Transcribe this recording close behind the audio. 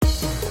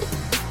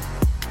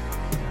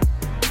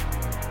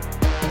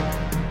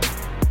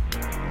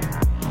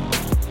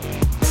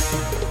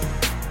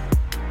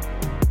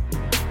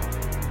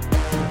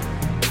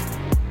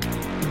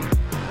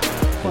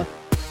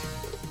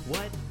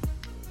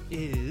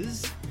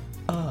is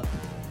Up.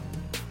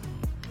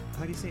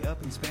 How do you say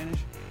up in Spanish?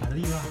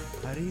 Arriba.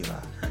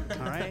 Arriba.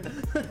 All right.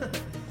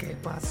 ¿Qué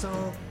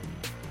pasó?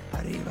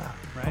 Arriba.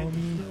 Right.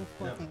 Homie. Still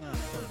fucking up.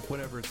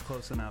 Whatever. It's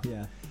close enough.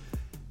 Yeah.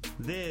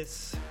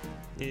 This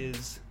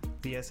is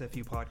the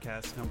SFU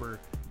podcast number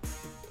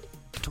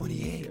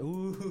 28.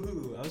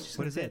 Ooh. I was just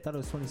What gonna is say, it? I thought it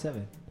was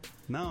 27.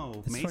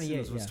 No, It's 28,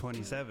 Mason's was yeah.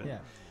 27. Yeah.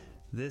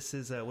 This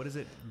is what is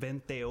it?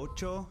 28.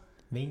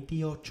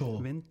 28.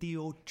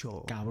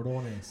 28.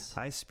 Cabrones.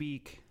 I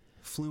speak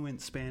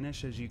fluent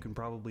Spanish, as you can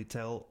probably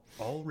tell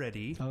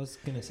already. I was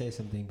gonna say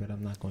something, but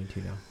I'm not going to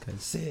now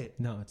because Say it.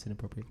 no, it's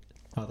inappropriate.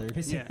 Oh, they're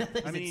gonna say Yeah,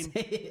 it. I mean-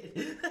 say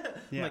it. I'm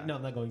Yeah. like, no,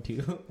 I'm not going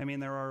to. I mean,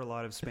 there are a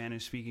lot of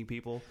Spanish-speaking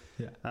people.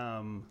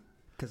 Yeah.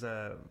 Because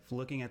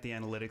looking at the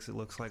analytics, it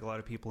looks like a lot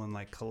of people in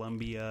like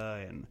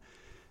Colombia and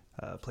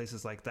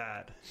places like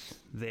that,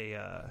 they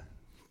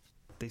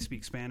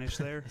speak Spanish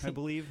there, I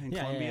believe, in Yeah,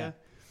 Colombia,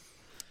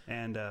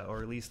 and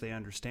or at least they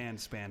understand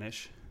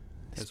Spanish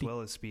as Speak well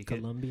as speak it.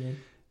 Colombian.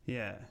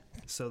 Yeah,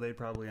 so they'd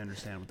probably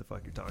understand what the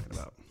fuck you're talking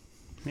about.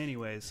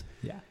 Anyways,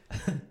 Yeah.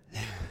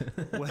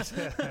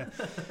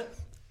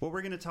 what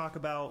we're going to talk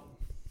about,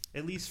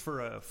 at least for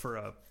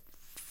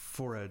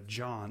a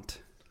jaunt,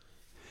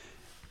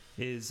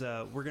 is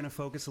we're going to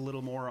focus a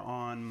little more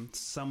on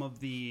some of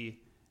the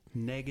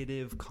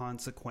negative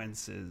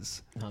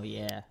consequences Oh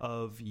yeah.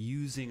 of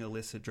using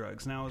illicit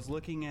drugs. Now, I was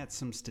looking at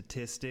some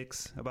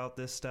statistics about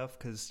this stuff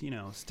because, you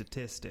know,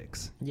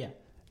 statistics, Yeah.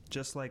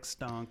 just like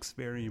stonks,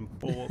 very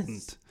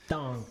important.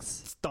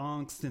 Stonks.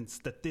 Stonks and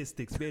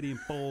statistics, very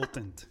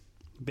important.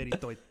 Very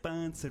tight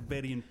pants are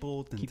very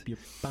important. Keep your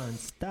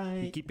pants You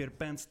tight. keep your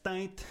pants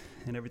tight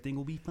and everything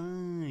will be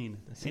fine.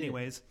 That's it.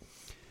 Anyways,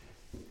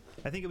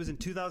 I think it was in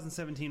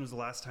 2017 was the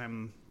last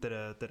time that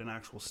an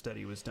actual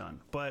study was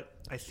done. But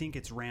I think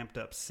it's ramped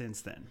up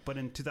since then. But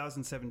in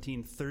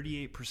 2017,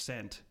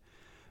 38%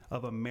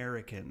 of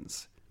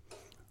Americans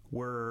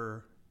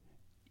were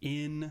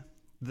in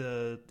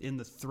the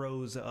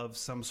throes of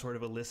some sort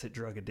of illicit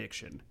drug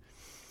addiction.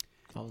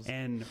 I was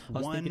And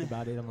thinking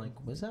about it. I'm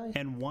like, was I?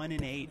 and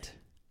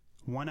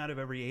one out of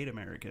every 8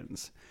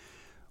 Americans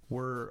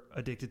were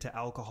addicted to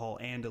alcohol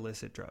and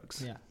illicit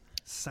drugs Yeah.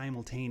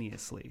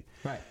 simultaneously,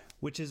 Right.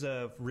 which is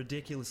a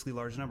ridiculously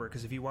large number.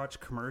 Because if you watch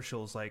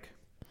commercials, like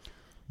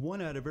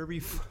 1 out of every,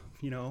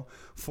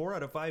 4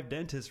 out of 5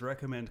 dentists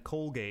recommend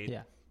Colgate.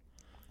 Yeah.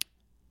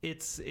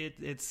 It's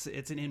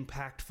an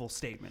impactful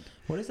statement.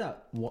 What is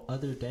that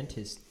other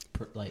dentist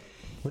like?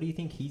 What do you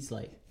think he's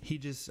like? He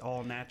just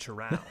all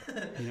natural.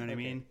 You know what I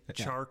mean?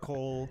 Okay.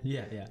 Charcoal,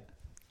 Yeah, yeah.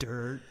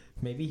 dirt,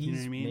 Maybe he's You know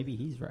what I mean? maybe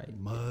he's right.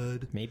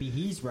 mud. Maybe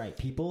he's right,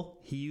 people.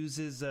 He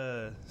uses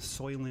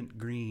Soylent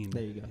Green.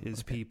 There you go. Is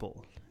Okay.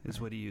 people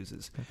is what he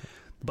uses.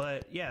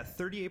 But yeah,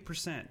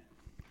 38%.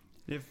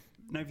 If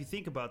you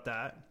think about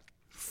that,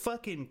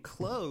 fucking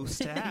close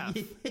to half.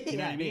 You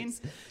know what I mean?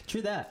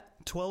 True that.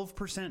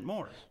 12%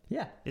 more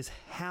Yeah. is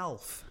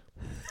half.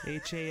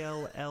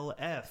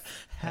 HALLF.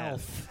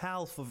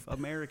 Half of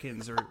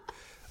Americans are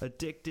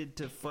addicted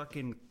to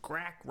fucking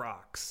crack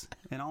rocks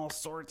and all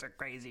sorts of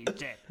crazy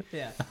shit.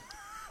 Yeah.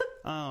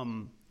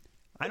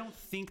 I don't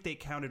think they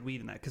counted weed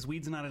in that because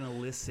weed's not an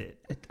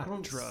illicit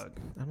drug.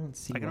 I don't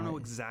see. Like, I don't know why.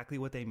 exactly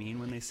what they mean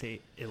when they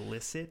say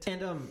illicit.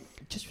 And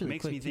just really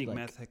Makes quick, me too, think like,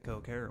 meth,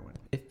 coke, heroin.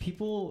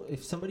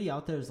 if somebody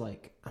out there is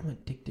like, I'm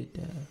addicted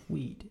to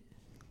weed.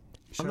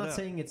 Shut I'm not up.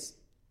 saying it's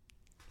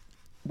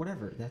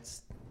whatever.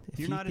 That's if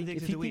You're you not think,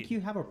 addicted if you to think weed.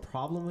 you have a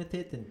problem with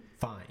it, then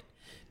fine.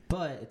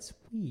 But it's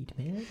weed,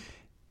 man.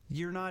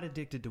 You're not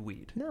addicted to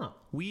weed. No.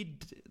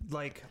 Weed,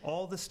 like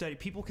all the study,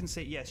 people can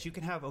say, yes, you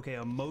can have,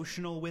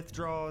 emotional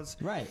withdrawals,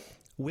 Right.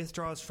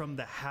 withdrawals from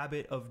the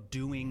habit of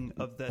doing,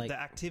 of the Like-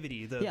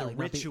 activity, the like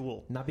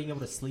ritual. not being able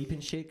to sleep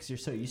and shit because you're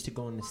so used to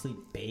going to sleep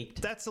baked.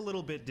 That's a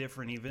little bit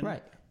different even.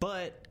 Right.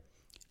 But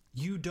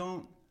you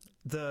don't,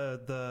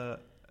 the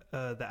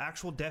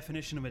actual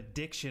definition of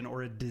addiction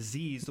or a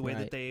disease, the way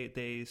that Right.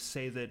 they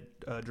say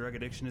that drug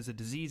addiction is a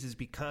disease is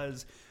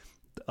because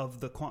of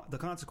the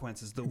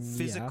consequences. The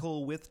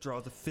physical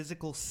withdrawal, the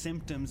physical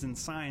symptoms and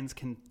signs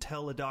can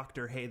tell a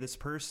doctor, hey, this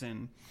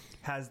person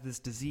has this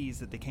disease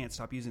that they can't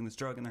stop using this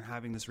drug and they're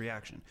having this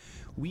reaction.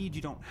 Weed,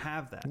 you don't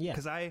have that. Yeah.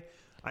 Because I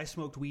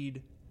smoked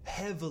weed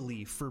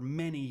heavily for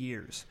many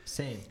years.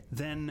 Same.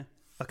 Then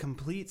a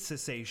complete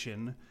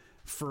cessation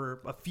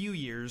for a few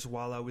years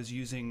while I was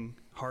using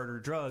harder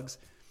drugs.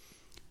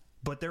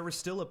 But there was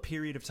still a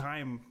period of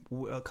time,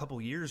 a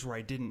couple years where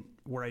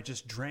I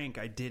just drank.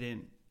 I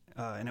didn't,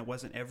 and it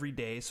wasn't every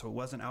day, so it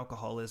wasn't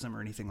alcoholism or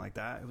anything like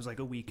that. It was like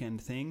a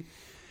weekend thing.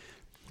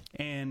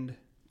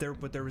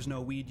 But there was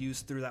no weed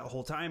use through that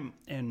whole time,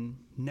 and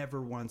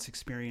never once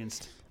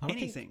experienced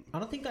anything. I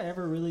don't think I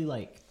ever really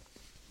like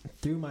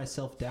threw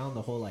myself down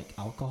the whole like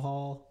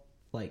alcohol,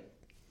 like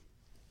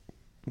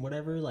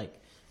whatever. Like,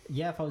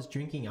 yeah, if I was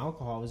drinking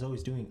alcohol, I was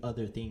always doing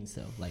other things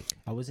though. Like,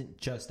 I wasn't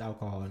just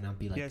alcohol, and I'd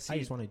be like, Yeah, see, I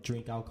just want to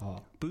drink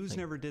alcohol. Booze Like,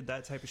 never did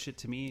that type of shit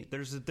to me.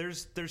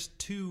 There's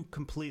two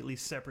completely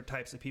separate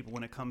types of people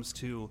when it comes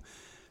to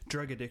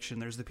drug addiction.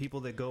 There's the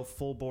people that go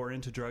full bore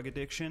into drug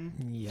addiction.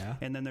 Yeah.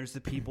 And then there's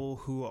the people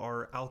who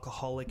are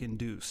alcoholic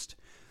induced.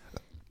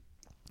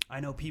 I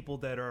know people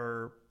that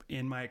are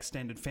in my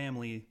extended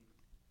family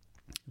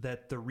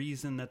that the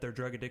reason that their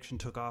drug addiction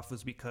took off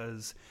was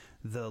because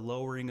the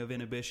lowering of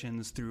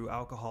inhibitions through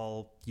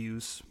alcohol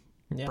use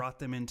brought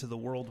them into the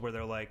world where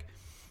they're like,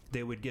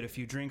 they would get a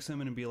few drinks in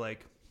and be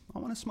like, I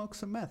want to smoke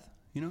some meth,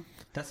 you know?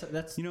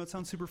 That's you know, it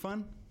sounds super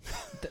fun.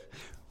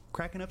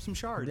 Cracking up some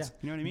shards. Yeah.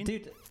 You know what I mean?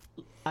 Dude,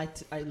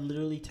 I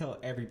literally tell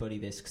everybody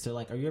this because they're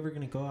like, are you ever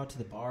going to go out to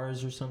the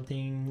bars or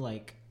something?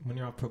 Like, when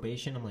you're on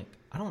probation? I'm like,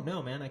 I don't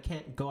know, man. I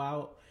can't go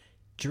out,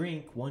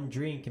 drink one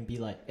drink and be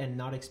like, and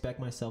not expect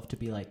myself to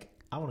be like,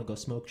 I want to go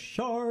smoke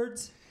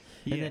shards.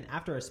 Yeah. And then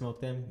after I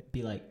smoke them,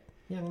 be like,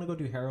 yeah, I'm going to go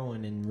do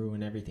heroin and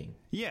ruin everything.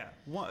 Yeah.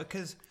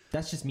 Because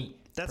that's just me.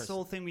 That's the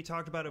whole thing. We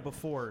talked about it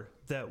before,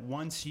 that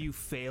once you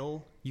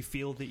fail, you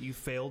feel that you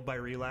failed by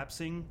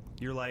relapsing.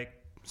 You're like,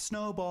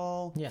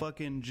 snowball,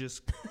 fucking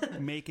just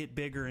make it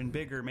bigger and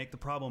bigger, make the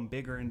problem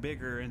bigger and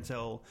bigger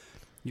until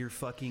you're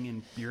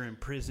fucking you're in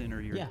prison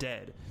or you're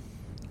dead.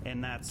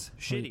 And that's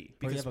shitty.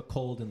 Or you have a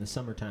cold in the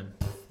summertime.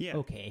 Yeah.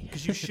 Okay.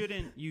 Because you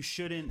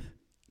shouldn't,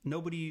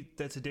 nobody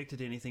that's addicted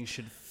to anything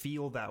should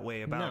feel that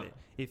way about it.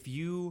 If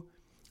you,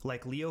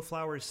 like Leo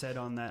Flowers said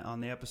on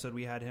the episode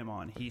we had him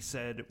on, he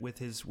said with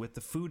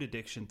the food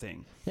addiction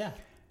thing. Yeah.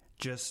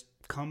 Just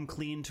come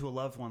clean to a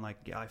loved one. Like,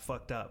 yeah, I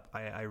fucked up.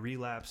 I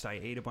relapsed. I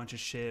ate a bunch of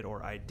shit,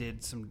 or I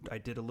did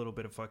a little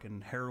bit of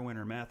fucking heroin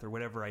or meth or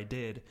whatever I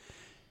did.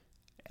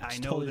 I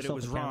know that it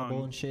was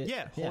wrong. And shit.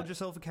 Yeah, hold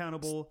yourself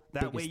accountable.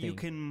 That way you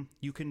can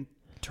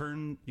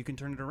turn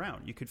it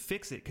around. You could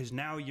fix it because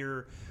now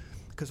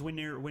because when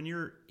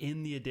you're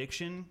in the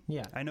addiction,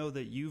 I know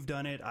that you've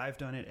done it. I've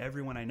done it.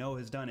 Everyone I know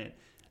has done it.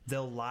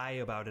 They'll lie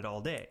about it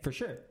all day. For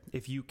sure.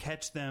 If you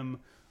catch them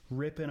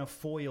ripping a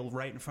foil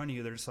right in front of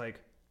you, they're just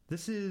like,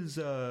 this is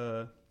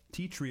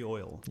tea tree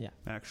oil. Yeah.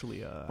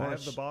 Actually, I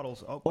have the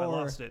bottles. Oh, I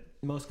lost it.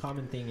 Most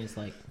common thing is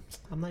like,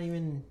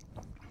 I'm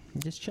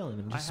just chilling.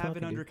 I'm just I have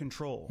it under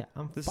control.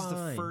 Yeah, This is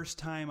the first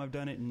time I've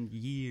done it in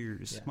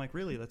years. Yeah. I'm like,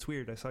 really? That's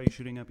weird. I saw you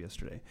shooting up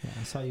yesterday. Yeah,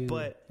 I saw you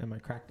at my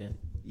crack den.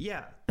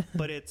 Yeah,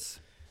 but it's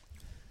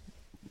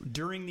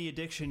during the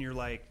addiction, you're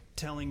like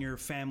telling your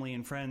family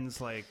and friends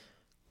like,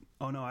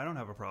 oh no, I don't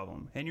have a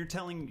problem. And you're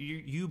telling,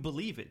 you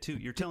believe it too.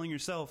 You're telling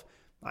yourself,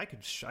 I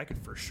could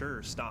for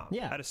sure stop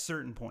at a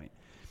certain point.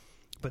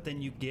 But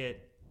then you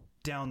get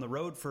down the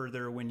road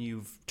further when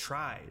you've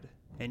tried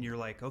and you're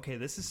like, okay,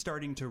 this is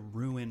starting to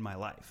ruin my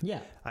life. Yeah.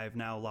 I've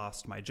now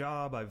lost my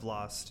job. I've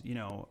lost,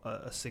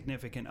 a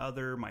significant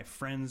other. My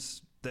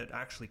friends that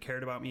actually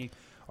cared about me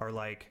are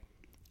like,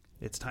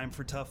 it's time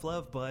for tough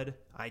love, bud.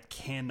 I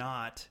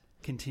cannot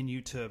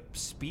continue to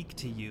speak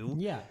to you.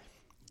 Yeah.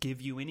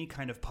 Give you any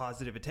kind of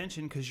positive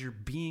attention because you're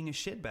being a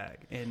shitbag.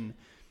 And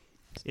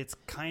it's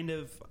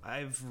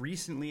I've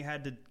recently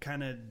had to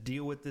kind of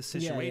deal with this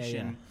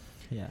situation.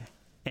 Yeah.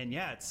 And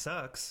yeah, it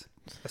sucks,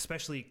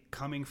 especially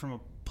coming from a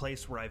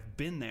place where I've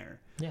been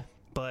there. Yeah.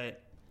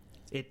 But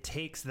it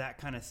takes that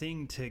kind of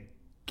thing to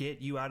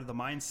get you out of the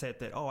mindset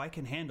that, oh, I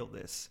can handle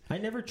this. I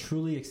never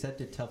truly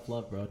accepted tough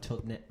love, bro,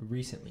 till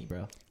recently,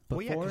 bro.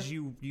 Well, yeah, because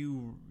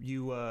you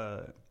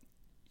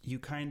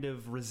kind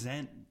of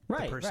resent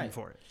the person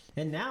for it.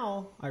 And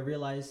now I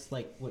realize,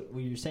 like, what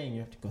you're saying, you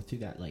have to go through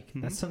that. Like,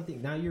 that's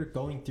something, now you're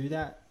going through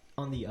that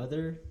on the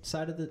other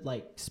side of the,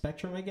 like,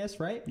 spectrum, I guess,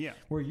 right? Yeah.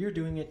 Where you're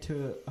doing it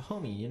to a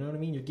homie, you know what I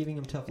mean? You're giving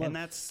him tough love.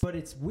 But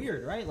it's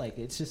weird, right? Like,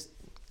 it's just,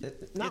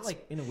 not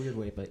like in a weird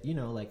way, but,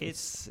 like...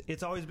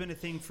 It's always been a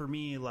thing for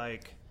me,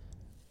 like,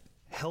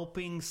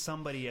 helping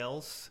somebody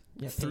else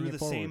through the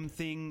same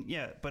thing.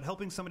 Yeah, but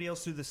helping somebody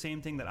else through the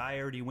same thing that I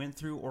already went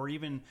through, or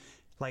even,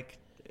 like...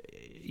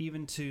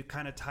 even to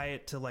kind of tie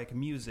it to like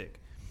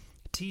music,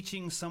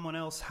 teaching someone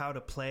else how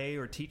to play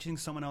or teaching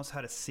someone else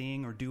how to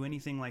sing or do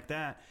anything like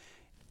that,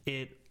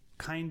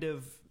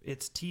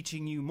 it's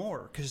teaching you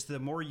more, because the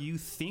more you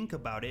think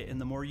about it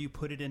and the more you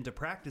put it into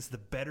practice, the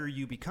better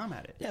you become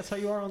at it. Yeah, that's how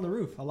you are on the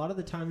roof. A lot of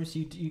the times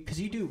we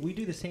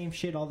do the same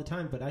shit all the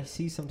time, but I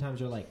see sometimes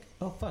you're like,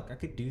 oh fuck, I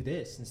could do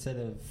this instead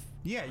of...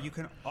 Yeah, you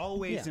can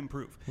always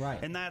improve. Right.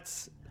 And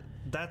that's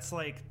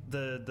like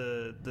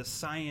the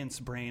science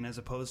brain as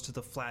opposed to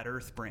the flat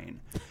earth brain.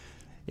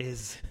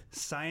 Is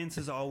science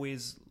is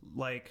always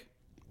like,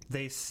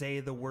 they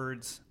say the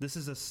words, this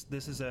is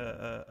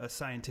a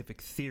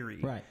scientific theory.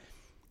 Right.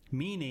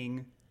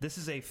 Meaning this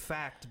is a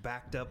fact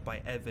backed up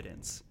by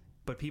evidence.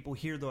 But people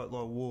hear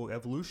well,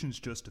 evolution's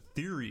just a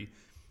theory.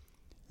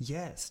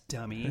 Yes,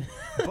 dummy.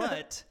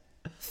 But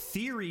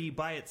theory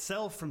by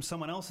itself from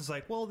someone else is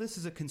like, well, this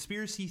is a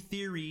conspiracy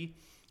theory.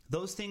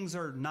 Those things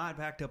are not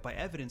backed up by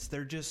evidence.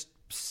 They're just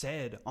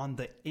said on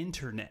the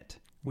internet,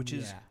 which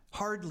is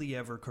hardly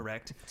ever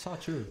correct. It's all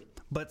true.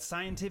 But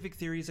scientific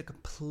theory is a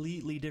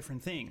completely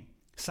different thing.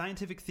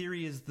 Scientific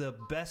theory is the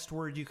best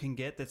word you can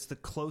get that's the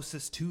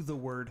closest to the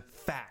word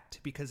fact.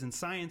 Because in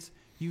science,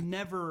 you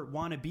never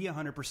want to be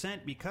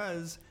 100%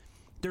 because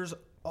there's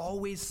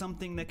always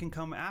something that can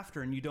come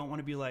after, and you don't want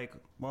to be like,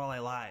 well, I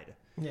lied.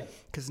 Yeah.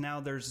 Because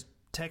now there's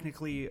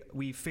technically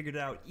we figured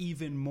out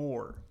even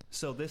more.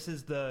 So this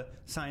is the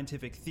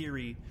scientific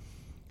theory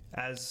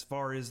as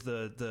far as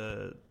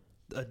the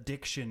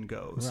addiction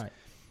goes. Right.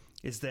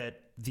 Is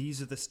that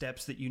these are the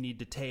steps that you need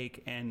to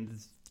take, and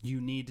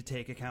you need to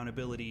take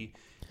accountability,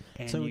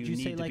 and So would you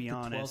need say to like be the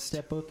honest.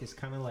 12-step book is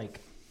kind of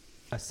like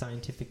a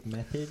scientific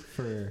method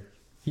for,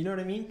 you know what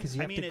I mean? Because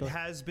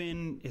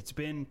it's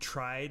been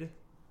tried.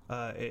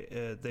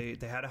 They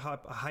had a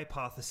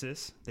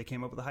hypothesis. They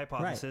came up with a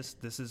hypothesis.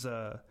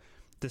 Right.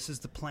 This is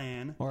the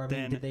plan. Or I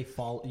mean, did they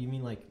follow? You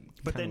mean like?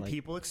 But then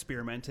people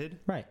experimented.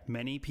 Right.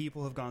 Many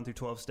people have gone through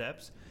 12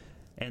 steps,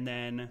 and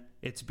then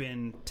it's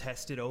been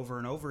tested over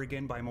and over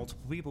again by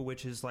multiple people,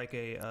 which is like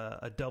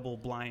a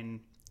double-blind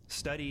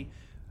study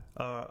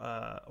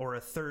or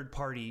a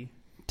third-party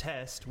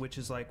test, which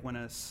is like when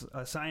a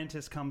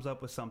scientist comes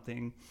up with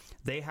something,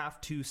 they have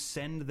to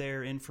send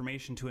their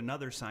information to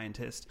another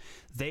scientist.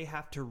 They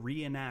have to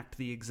reenact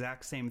the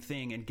exact same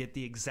thing and get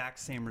the exact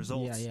same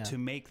results to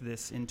make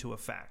this into a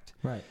fact.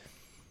 Right.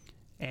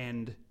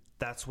 And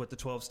that's what the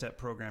 12-step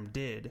program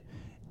did,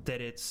 that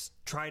it's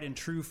tried and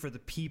true for the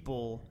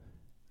people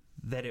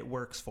that it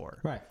works for.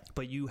 Right.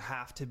 But you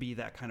have to be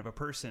that kind of a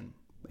person.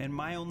 And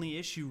my only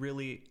issue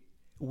really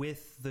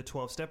with the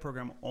 12-step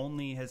program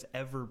only has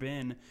ever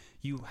been,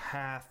 you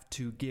have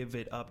to give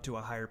it up to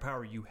a higher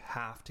power. You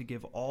have to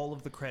give all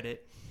of the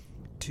credit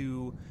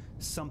to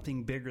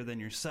something bigger than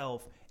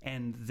yourself,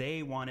 and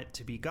they want it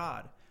to be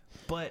God.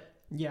 But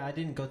yeah, I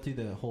didn't go through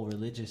the whole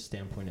religious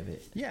standpoint of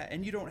it. yeah,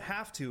 and you don't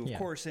have to, of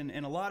course, and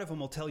a lot of them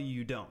will tell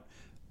you don't.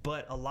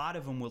 But a lot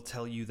of them will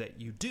tell you that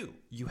you do.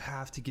 You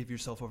have to give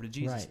yourself over to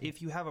Jesus. Right.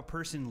 If you have a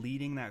person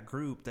leading that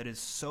group that is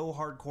so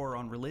hardcore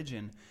on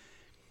religion,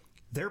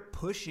 they're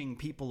pushing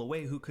people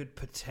away who could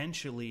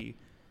potentially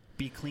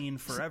be clean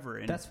forever.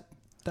 And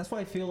that's why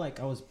I feel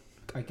like I was,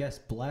 I guess,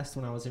 blessed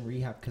when I was in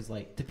rehab, because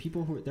like the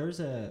people who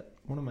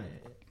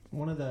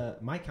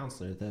my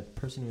counselor, the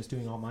person who was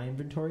doing all my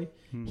inventory,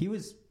 he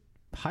was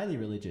highly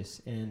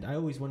religious, and I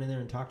always went in there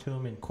and talked to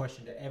him and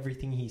questioned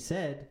everything he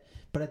said.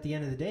 But at the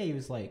end of the day, he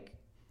was like,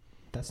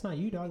 "That's not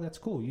you, dog. That's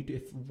cool. You do,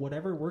 if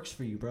whatever works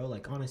for you, bro.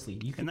 Like honestly,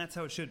 you can." And that's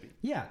how it should be.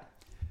 Yeah,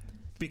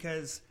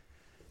 because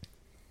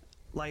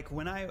like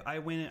when I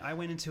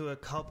went into a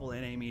couple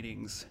NA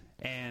meetings,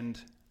 and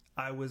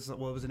it was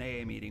an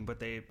AA meeting,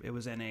 but it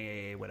was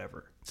NAAA,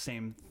 whatever,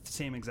 same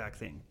exact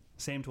thing,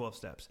 same 12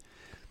 steps.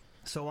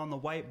 So on the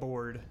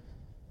whiteboard,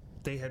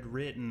 they had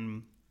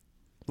written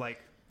like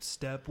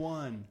step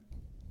 1,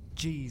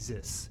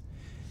 Jesus,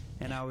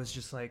 and I was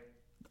just like,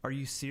 "Are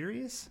you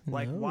serious?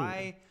 Like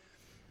No.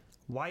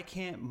 why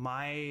can't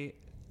my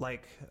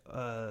like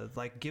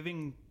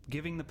giving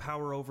the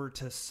power over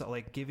to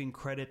like giving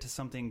credit to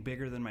something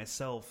bigger than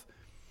myself,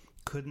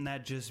 couldn't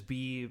that just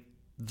be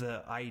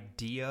the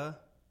idea,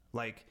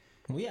 like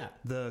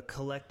the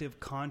collective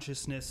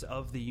consciousness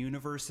of the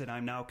universe that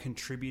I'm now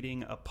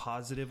contributing a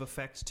positive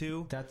effect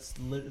to?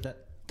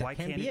 Why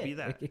can't it be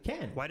that? It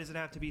can. Why does it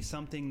have to be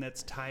something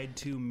that's tied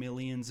to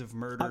millions of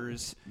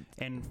murders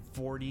and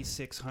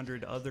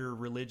 4,600 other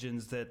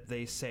religions that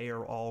they say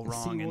are all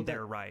wrong and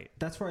they're right?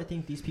 That's where I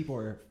think these people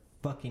are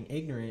fucking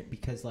ignorant,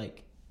 because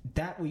like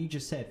that, what you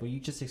just said, what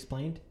you just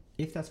explained,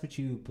 if that's what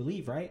you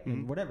believe, right?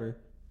 And whatever,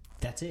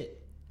 that's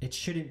it. It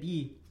shouldn't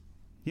be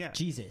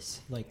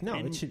Jesus. Like, no,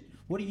 it should.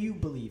 What do you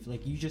believe?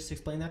 Like, you just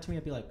explained that to me,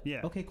 I'd be like,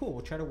 okay, cool.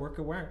 We'll try to work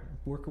a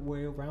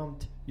way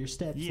around your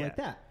steps like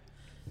that.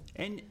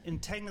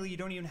 And technically, you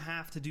don't even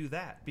have to do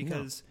that,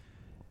 because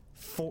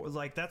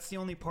that's the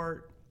only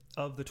part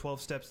of the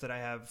 12 steps that I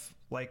have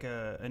like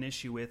an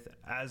issue with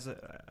as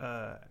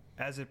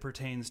it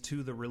pertains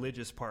to the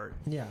religious part.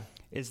 Yeah,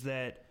 is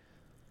that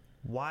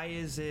why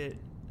is it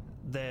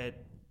that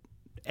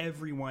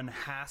everyone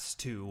has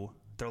to?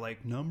 They're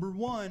like, number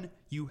 1,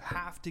 you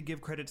have to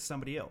give credit to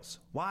somebody else.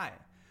 Why?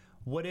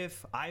 What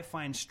if I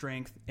find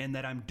strength in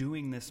that I'm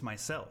doing this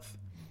myself?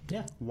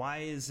 Yeah. Why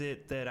is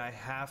it that I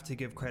have to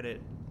give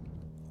credit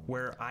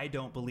where I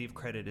don't believe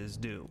credit is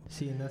due?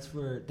 See, and that's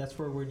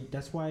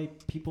why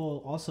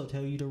people also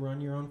tell you to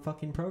run your own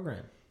fucking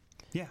program.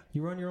 Yeah.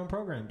 You run your own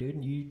program, dude,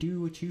 and you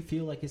do what you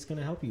feel like is going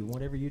to help you.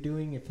 Whatever you're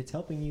doing, if it's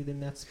helping you, then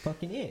that's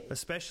fucking it.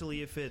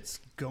 Especially if it's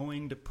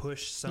going to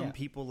push some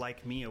people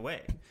like me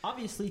away.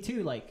 Obviously,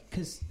 too, like,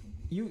 because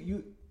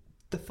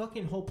the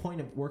fucking whole point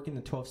of working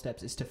the 12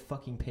 steps is to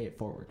fucking pay it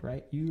forward,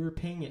 right? You're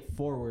paying it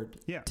forward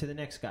to the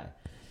next guy.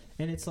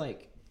 And it's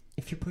like,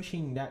 if you're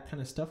pushing that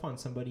kind of stuff on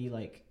somebody,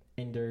 like,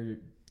 and they're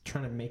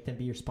trying to make them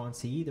be your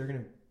sponsee, they're going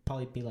to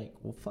probably be like,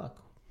 well,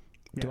 fuck.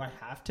 Yeah. Do I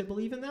have to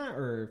believe in that?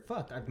 Or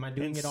fuck, am I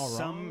doing it all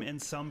wrong? And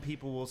some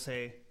people will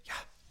say,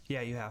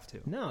 yeah, you have to.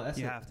 No,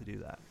 you have to do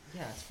that.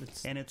 Yeah.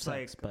 It's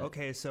like,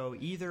 okay, so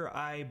either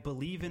I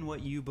believe in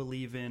what you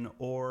believe in,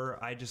 or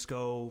I just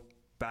go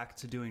back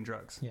to doing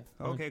drugs. Yeah.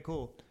 Okay,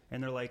 cool.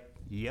 And they're like,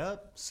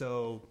 yep,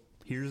 so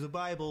here's a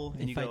Bible.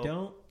 And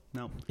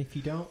if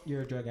you don't,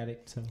 you're a drug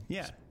addict. So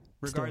yeah.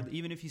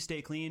 Even if you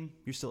stay clean,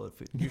 you're still a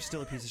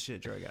piece of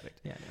shit drug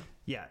addict. Yeah. No.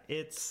 Yeah.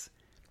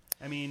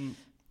 I mean,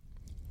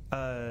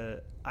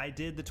 I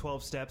did the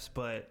 12 steps,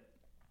 but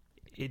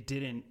it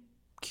didn't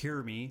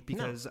cure me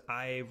because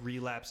I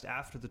relapsed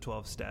after the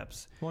 12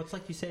 steps. Well, it's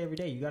like you say every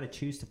day. You got to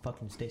choose to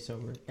fucking stay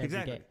sober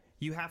every day.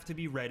 You have to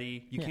be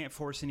ready. You can't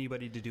force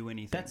anybody to do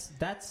anything.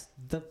 That's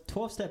the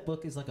 12-step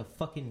book is like a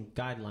fucking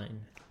guideline.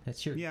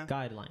 That's your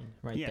guideline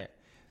right there.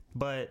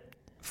 But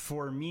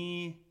for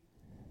me,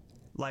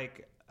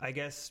 like, I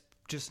guess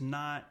just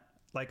not,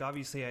 like,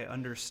 obviously I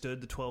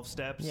understood the 12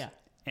 steps. Yeah.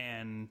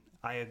 And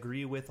I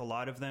agree with a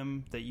lot of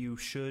them that you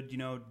should, you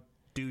know,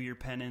 do your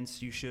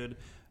penance. You should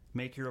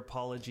make your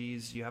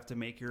apologies. You have to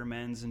make your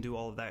amends and do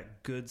all of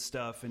that good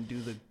stuff and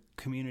do the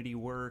community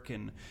work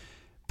and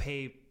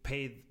pay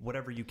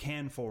whatever you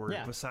can for it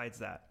besides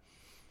that.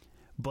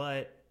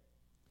 But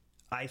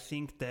I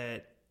think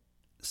that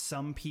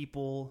some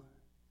people,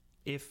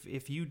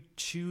 if you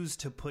choose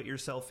to put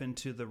yourself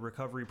into the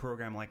recovery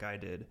program like I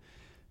did,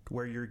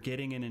 where you're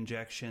getting an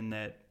injection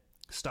that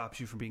stops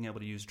you from being able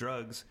to use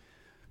drugs,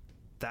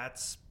 that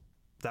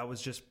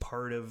was just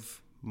part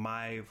of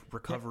my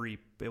recovery.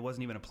 It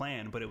wasn't even a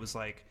plan, but it was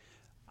like,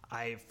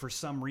 for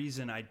some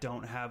reason, I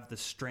don't have the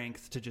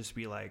strength to just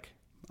be like,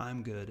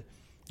 I'm good.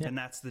 And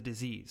that's the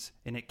disease.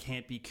 And it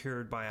can't be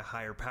cured by a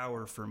higher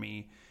power for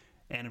me.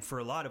 And for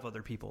a lot of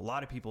other people,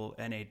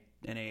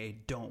 NA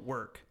don't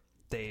work.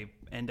 They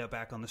end up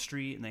back on the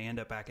street and they end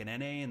up back in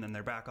NA and then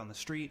they're back on the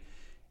street.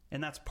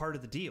 And that's part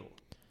of the deal.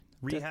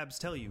 Rehabs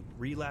tell you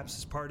relapse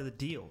is part of the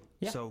deal.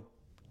 Yeah. So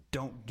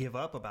don't give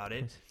up about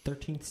it.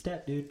 13th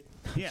step, dude.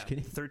 Yeah,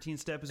 13th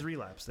step is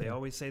relapse. They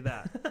always say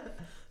that.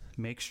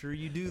 Make sure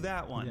you do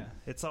that one. Yeah.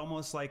 It's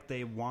almost like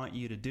they want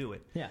you to do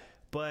it. Yeah.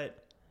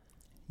 But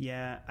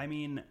yeah, I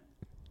mean,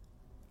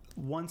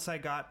 once I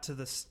got to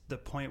the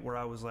point where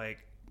I was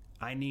like,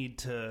 I need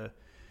to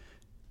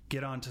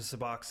get onto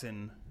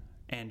Suboxone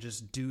and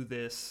just do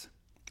this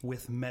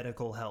with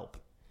medical help,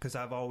 because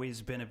I've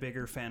always been a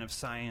bigger fan of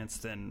science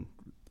than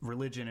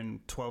religion,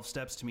 and 12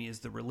 steps to me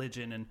is the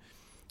religion, and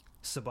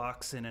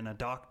Suboxone and a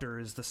doctor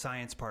is the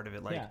science part of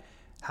it. Like,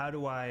 how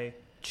do I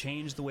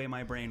change the way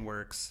my brain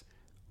works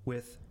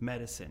with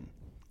medicine?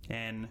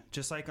 And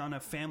just like on a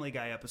Family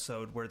Guy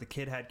episode where the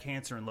kid had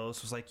cancer and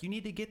Lois was like, you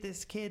need to get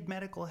this kid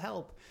medical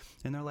help.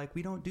 And they're like,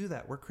 we don't do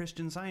that. We're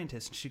Christian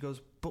Scientists. And she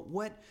goes, but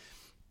what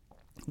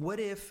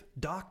if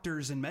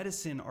doctors and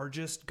medicine are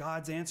just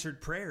God's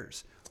answered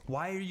prayers?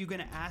 Why are you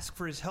going to ask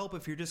for his help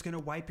if you're just going to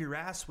wipe your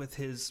ass with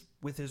his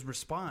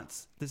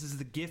response? This is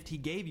the gift he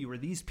gave you, or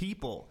these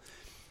people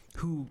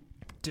who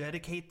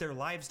dedicate their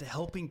lives to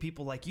helping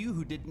people like you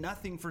who did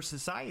nothing for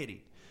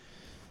society.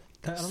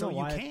 I don't know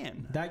why.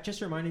 That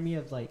just reminded me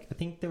of, like, I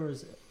think there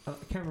was, I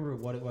can't remember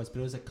what it was, but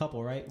it was a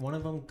couple, right? One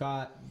of them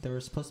there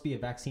was supposed to be a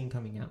vaccine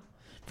coming out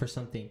for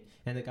something.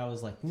 And the guy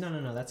was like,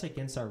 no, that's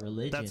against our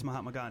religion. That's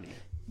Mahatma Gandhi.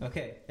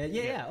 Okay. Oh,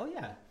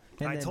 yeah.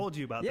 And I told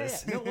you about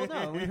this. Yeah.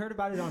 No, we heard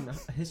about it on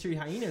History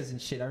Hyenas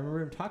and shit. I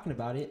remember him talking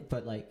about it,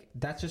 but, like,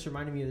 that's just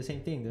reminding me of the same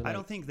thing. I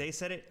don't think they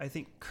said it. I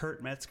think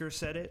Kurt Metzger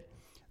said it.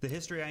 The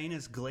History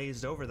Hyenas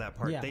glazed over that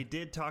part. Yeah. They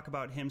did talk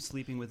about him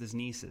sleeping with his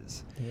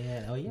nieces.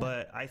 Yeah. Oh, yeah.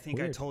 But I think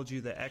I told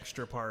you the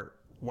extra part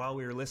while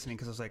we were listening,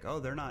 because I was like, oh,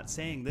 they're not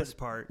saying this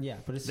part. Yeah,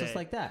 but it's just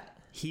like that.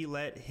 He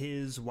let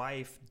his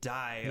wife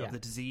die of the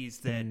disease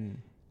that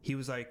he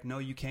was like, no,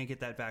 you can't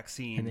get that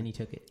vaccine. And then he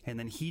took it. And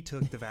then he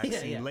took the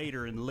vaccine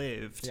later and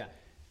lived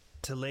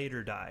to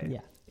later die. Yeah.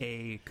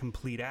 A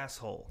complete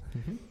asshole.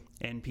 Mm-hmm.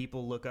 And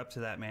people look up to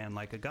that man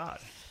like a god,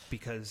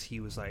 because he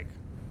was like,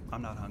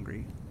 I'm not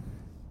hungry.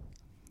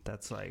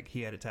 That's like,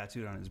 he had it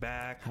tattooed on his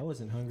back. I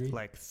wasn't hungry.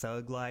 Like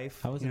thug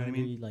life. I wasn't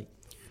hungry like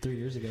 3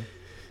 years ago.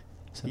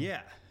 So.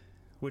 Yeah.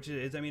 Which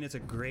is, I mean, it's a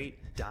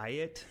great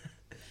diet,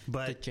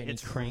 but the Jenny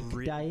it's Crank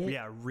diet?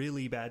 Yeah,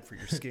 really bad for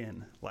your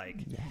skin. Like,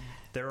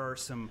 there are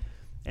some,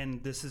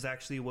 and this is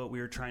actually what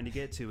we were trying to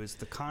get to, is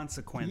the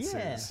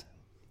consequences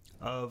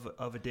of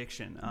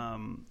addiction.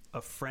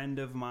 A friend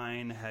of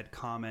mine had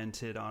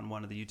commented on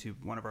one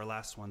of our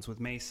last ones with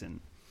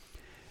Mason.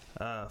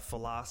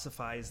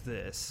 Philosophize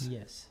this.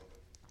 Yes.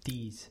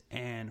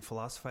 And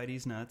philosophize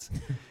these nuts.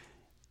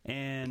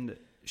 And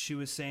she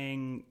was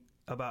saying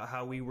about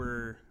how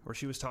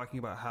she was talking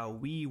about how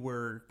we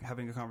were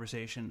having a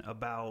conversation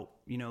about,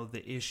 you know,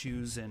 the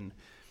issues and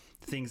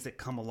things that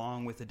come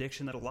along with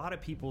addiction that a lot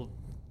of people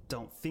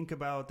don't think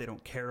about, they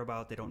don't care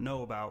about, they don't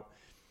know about.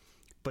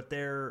 But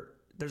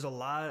there's a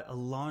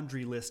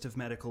laundry list of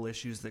medical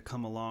issues that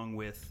come along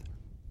with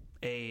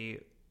an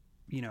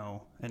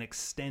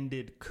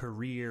extended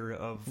career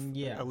of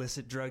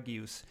illicit drug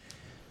use.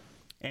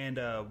 And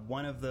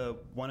one of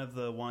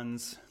the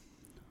ones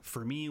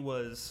for me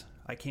was,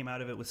 I came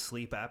out of it with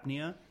sleep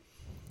apnea.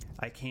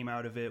 I came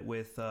out of it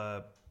with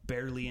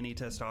barely any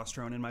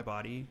testosterone in my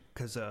body,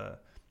 because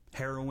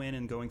heroin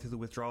and going through the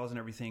withdrawals and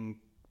everything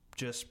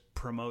just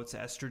promotes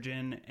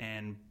estrogen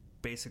and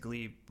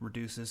basically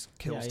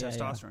kills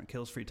testosterone,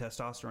 kills free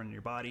testosterone in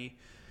your body.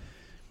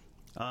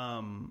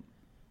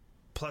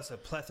 Plus a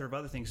plethora of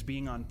other things.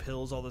 Being on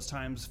pills all those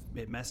times,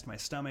 it messed my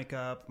stomach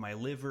up. My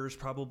liver's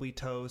probably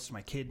toast.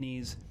 My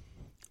kidneys.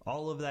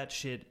 All of that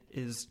shit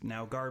is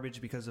now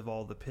garbage because of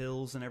all the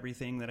pills and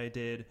everything that I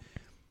did.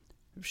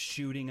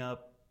 Shooting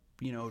up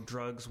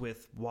drugs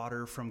with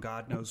water from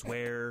God knows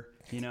where.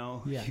 Yeah.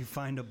 You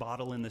find a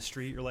bottle in the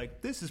street, you're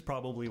like, this is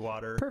probably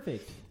water.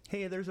 Perfect.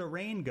 Hey, there's a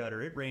rain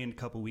gutter. It rained a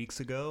couple weeks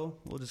ago.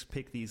 We'll just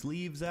pick these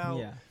leaves out.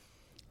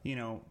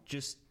 Yeah.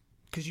 Just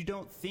because you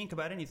don't think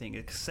about anything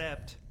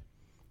except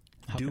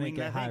How doing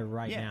can I get that high thing.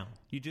 right Yeah. now?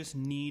 You just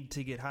need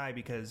to get high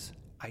because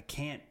I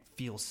can't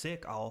feel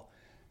sick. I'll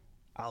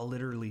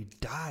literally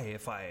die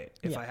if I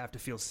have to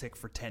feel sick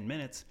for 10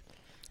 minutes.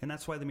 And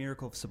that's why the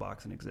miracle of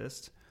Suboxone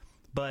exists.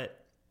 But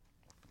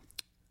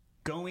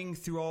going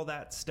through all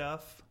that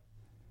stuff,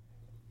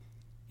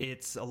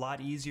 it's a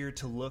lot easier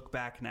to look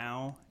back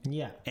now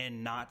Yeah.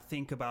 and not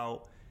think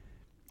about,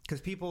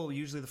 because people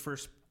usually the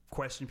first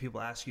question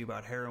people ask you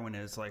about heroin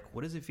is like,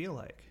 what does it feel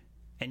like?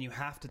 And you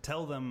have to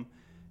tell them,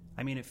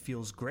 I mean, it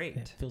feels great.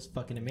 It feels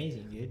fucking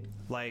amazing, dude.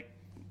 Like,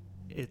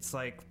 it's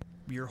like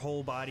your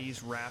whole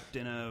body's wrapped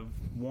in a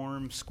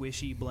warm,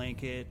 squishy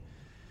blanket.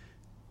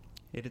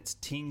 It's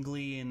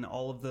tingly, and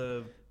all of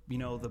the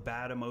the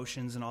bad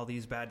emotions and all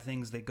these bad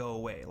things, they go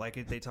away.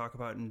 Like they talk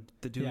about in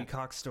the Dewey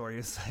Cox story,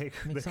 it's like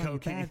Makes the all your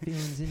cocaine. bad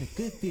feelings into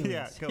good feelings.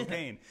 Yeah,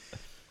 cocaine.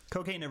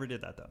 Cocaine never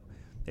did that though.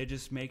 It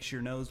just makes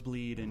your nose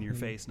bleed and your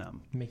face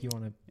numb Make you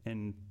want to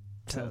and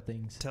tell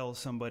things. Tell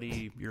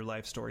somebody your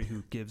life story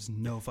who gives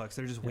no fucks.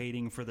 They're just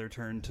waiting for their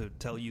turn to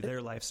tell you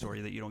their life story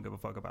that you don't give a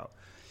fuck about.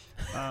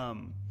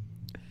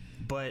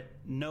 But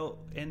no,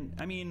 and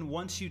I mean,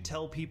 once you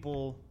tell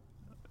people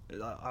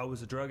I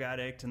was a drug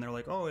addict, and they're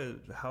like, oh,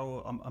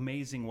 how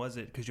amazing was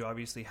it? Because you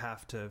obviously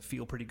have to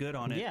feel pretty good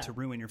on it to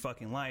ruin your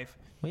fucking life.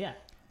 Well, yeah.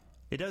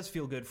 It does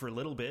feel good for a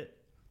little bit,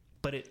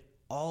 but it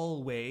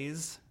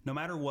always, no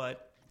matter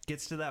what,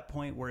 gets to that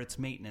point where it's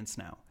maintenance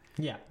now.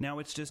 Yeah. Now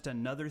it's just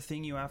another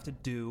thing you have to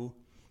do.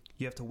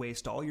 You have to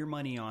waste all your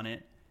money on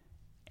it.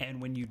 And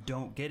when you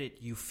don't get it,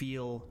 you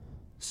feel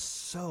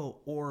so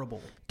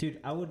horrible. Dude,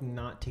 I would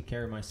not take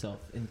care of myself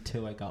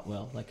until I got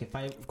well. Like if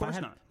I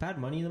not. had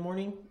money in the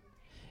morning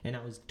and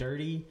I was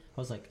dirty,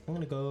 I was like, I'm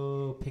going to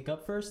go pick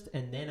up first,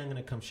 and then I'm going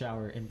to come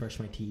shower and brush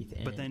my teeth.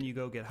 And but then you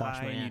go get wash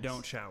high my and you ass.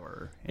 don't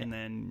shower. And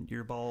then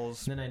your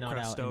balls Then I nod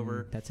crust out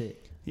over. and that's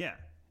it. Yeah,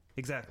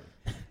 exactly.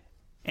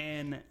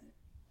 And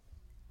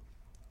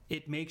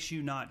it makes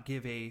you not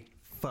give a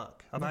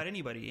fuck about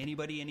anybody,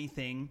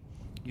 anything.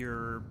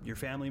 Your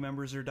family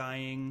members are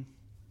dying.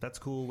 That's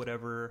cool,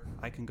 whatever.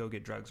 I can go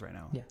get drugs right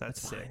now. Yeah,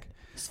 that's fine. sick.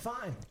 It's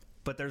fine.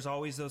 But there's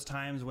always those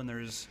times when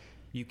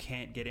you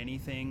can't get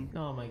anything,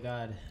 Oh my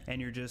God.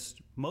 and you're just,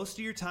 most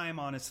of your time,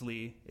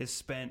 honestly, is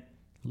spent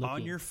on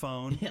Looking. your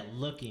phone, Yeah,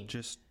 looking.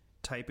 just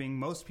typing.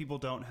 Most people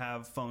don't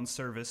have phone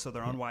service, so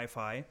they're on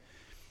Wi-Fi.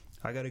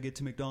 I got to get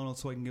to McDonald's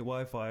so I can get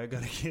Wi-Fi. I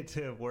got to get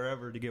to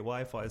wherever to get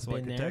Wi-Fi so I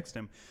Been can there. text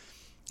him.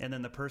 And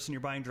then the person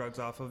you're buying drugs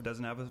off of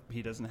doesn't have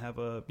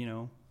a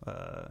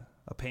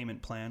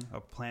payment plan, a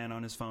plan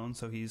on his phone,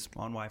 so he's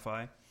on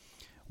Wi-Fi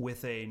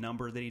with a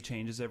number that he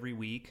changes every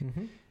week.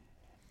 Mm-hmm.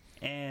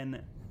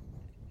 And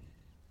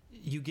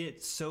you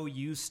get so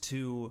used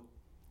to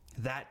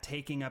that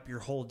taking up your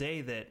whole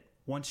day that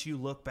once you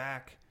look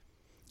back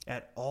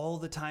at all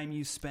the time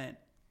you spent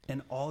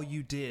and all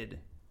you did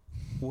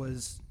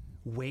was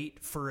wait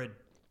for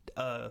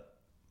a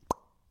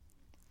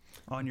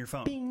on your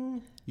phone.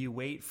 Bing. You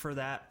wait for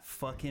that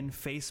fucking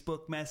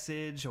Facebook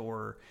message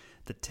or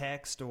the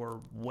text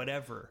or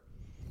whatever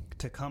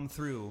to come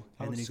through,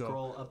 I and would then you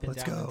scroll go, up and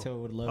let's down go. until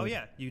it would load. Oh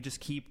yeah, you just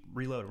keep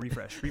reload,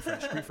 refresh.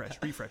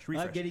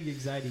 I'm getting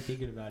anxiety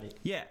thinking about it.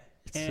 Yeah,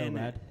 It's so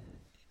bad.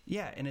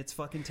 Yeah, and it's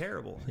fucking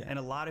terrible. Yeah. And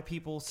a lot of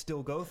people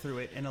still go through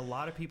it. And a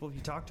lot of people, if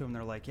you talk to them,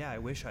 they're like, yeah, I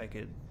wish I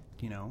could,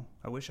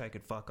 I wish I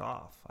could fuck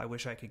off. I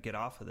wish I could get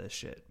off of this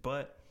shit.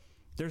 But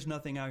there's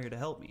nothing out here to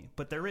help me.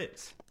 But there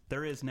is.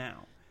 There is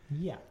now.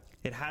 Yeah.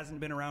 It hasn't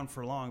been around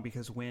for long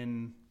because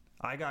when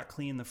I got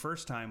clean the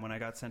first time, when I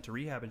got sent to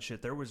rehab and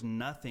shit, there was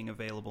nothing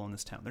available in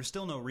this town. There's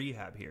still no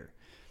rehab here.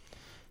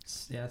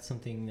 Yeah, that's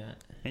something that...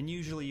 And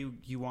usually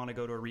you want to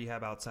go to a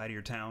rehab outside of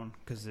your town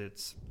because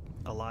it's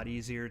a lot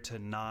easier to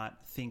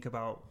not think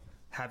about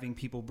having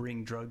people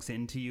bring drugs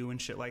into you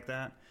and shit like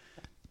that,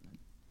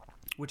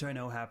 which I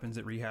know happens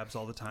at rehabs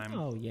all the time.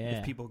 Oh, yeah.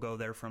 If people go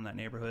there from that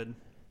neighborhood,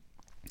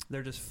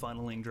 they're just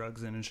funneling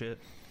drugs in and shit.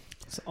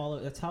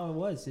 That's how it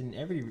was in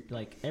every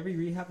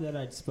rehab that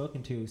I'd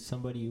spoken to.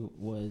 Somebody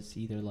was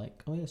either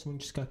like, "Oh yeah, someone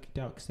just got kicked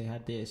out because they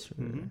had this." Or,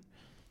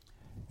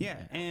 Yeah,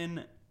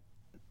 and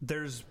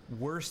there's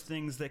worse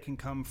things that can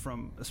come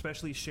from,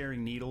 especially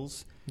sharing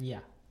needles. Yeah.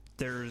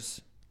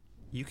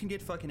 You can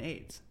get fucking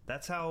AIDS.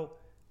 That's how,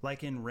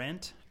 like in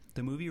Rent,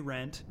 the movie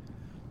Rent,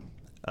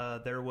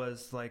 there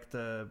was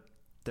the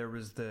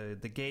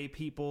gay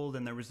people,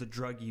 then there was the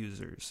drug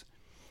users.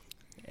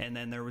 And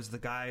then there was the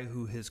guy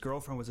who his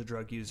girlfriend was a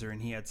drug user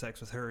and he had sex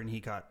with her and he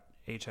got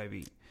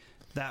HIV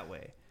that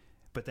way.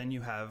 But then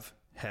you have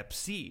Hep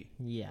C,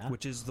 Yeah.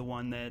 which is the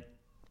one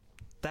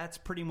that's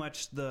pretty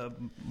much the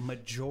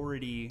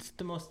majority. It's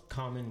the most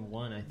common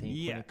one, I think,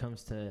 Yeah. when it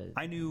comes to...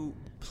 I knew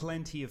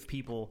plenty of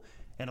people,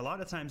 and a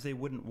lot of times they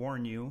wouldn't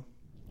warn you,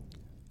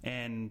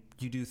 and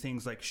you do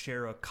things like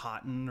share a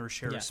cotton or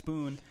share Yeah. a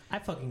spoon. I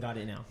fucking got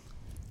it now.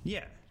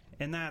 Yeah.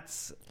 And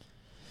that's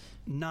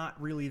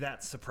not really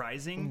that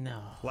surprising.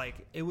 No.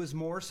 Like, it was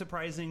more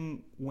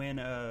surprising when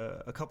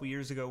a couple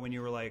years ago when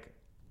you were like,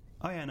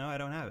 oh yeah, no, I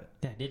don't have it.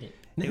 Yeah, I didn't.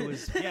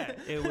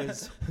 It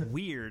was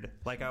weird.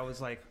 Like, I was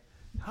like,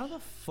 how the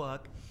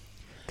fuck?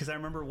 Because I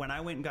remember when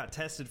I went and got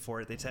tested for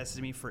it, they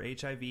tested me for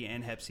HIV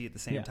and Hep C at the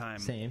same time.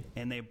 Same.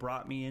 And they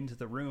brought me into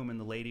the room, and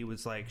the lady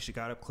was like, she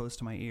got up close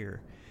to my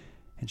ear,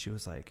 and she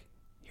was like,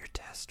 your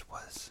test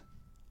was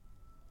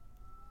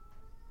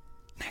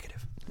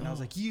negative. And I was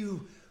like,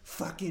 you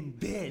fucking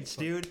bitch,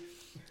 dude.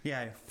 Yeah,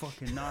 I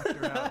fucking knocked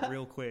her out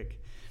real quick.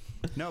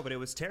 No, but it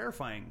was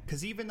terrifying,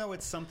 because even though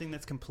it's something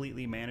that's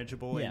completely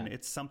manageable and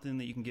it's something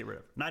that you can get rid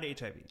of, not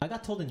HIV. I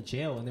got told in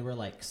jail, and they were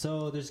like,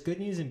 so there's good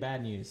news and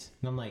bad news.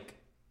 And I'm like,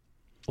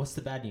 what's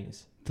the bad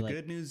news? The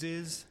good news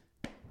is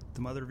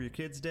the mother of your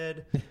kid's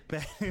dead.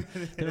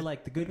 They're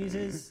like, the good news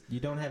is you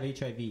don't have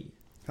HIV.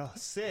 Oh,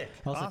 sick.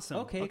 I was Awesome.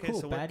 like, okay,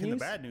 cool. So bad what can news?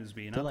 the bad news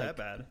be? They're Not like, that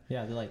bad.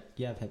 Yeah, they're like,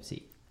 you have Hep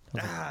C.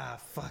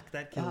 Fuck,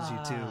 that kills you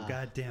too.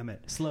 God damn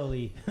it.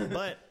 Slowly.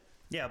 But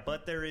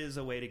there is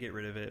a way to get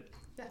rid of it.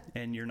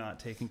 And you're not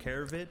taking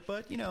care of it,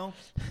 but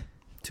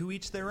to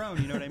each their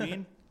own, you know what I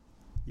mean?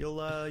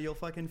 You'll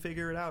fucking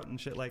figure it out and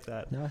shit like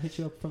that. No, I'll hit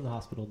you up from the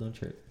hospital, don't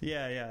trip.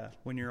 Yeah.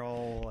 When you're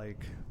all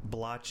like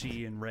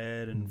blotchy and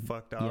red and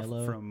fucked off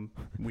Yellow. from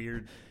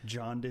weird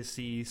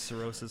jaundice-y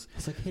cirrhosis.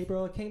 It's like, hey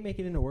bro, I can't make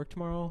it into work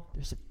tomorrow.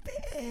 There's a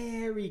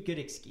very good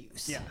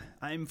excuse. Yeah,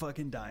 I'm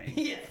fucking dying.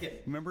 Yeah.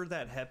 Remember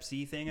that Hep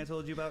C thing I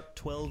told you about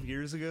 12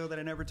 years ago that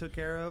I never took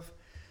care of?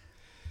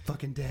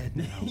 Fucking dead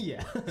now.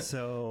 Yeah.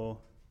 So,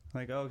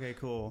 like, okay,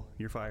 cool.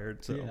 You're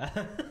fired. So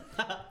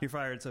you're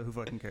fired. So who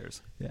fucking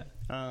cares? Yeah.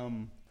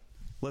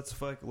 Let's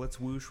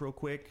whoosh real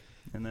quick,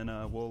 and then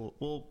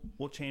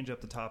we'll change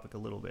up the topic a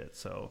little bit,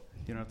 so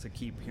you don't have to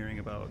keep hearing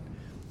about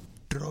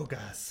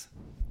drogas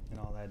and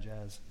all that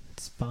jazz.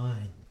 It's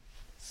fine.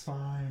 It's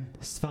fine.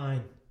 It's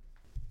fine.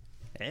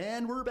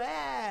 And we're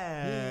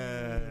back.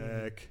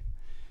 Yay.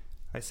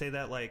 I say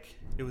that like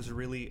it was a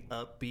really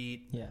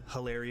upbeat,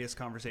 hilarious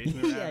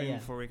conversation we were having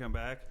before we come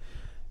back.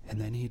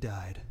 And then he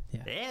died.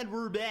 Yeah. And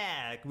we're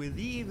back with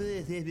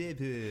Eva.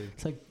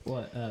 It's like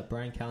what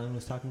Brian Callen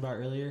was talking about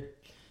earlier.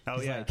 Oh,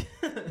 He's yeah. like,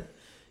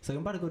 it's like, I'm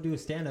about to go do a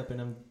stand-up,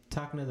 and I'm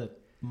talking to the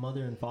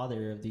mother and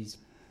father of these...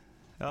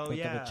 Oh, of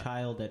yeah. a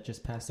child that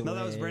just passed away. No,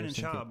 that was or Brendan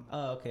something. Schaub.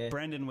 Oh, okay.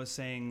 Brendan was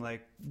saying,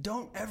 like,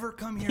 don't ever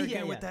come here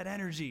again with that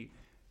energy.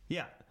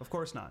 Yeah, of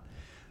course not.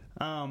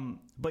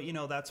 But,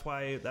 that's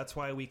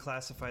why we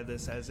classify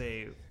this as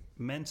a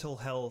mental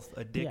health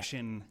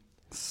addiction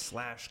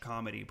 /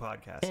 comedy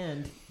podcast.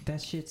 And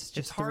that shit's just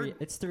it's hard.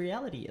 it's the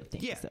reality of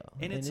things, though.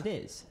 And it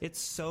is.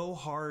 It's so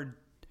hard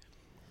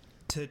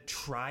to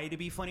try to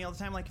be funny all the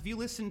time. Like, if you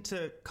listen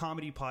to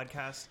comedy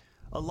podcasts,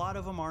 a lot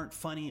of them aren't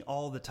funny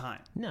all the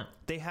time. No.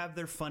 They have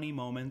their funny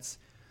moments,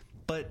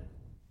 but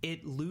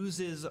it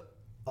loses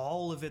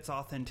all of its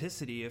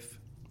authenticity if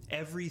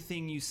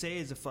everything you say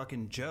is a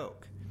fucking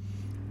joke.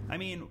 I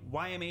mean,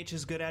 YMH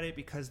is good at it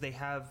because they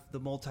have the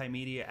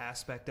multimedia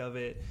aspect of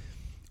it.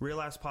 Real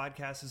Ass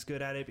Podcast is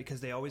good at it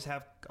because they always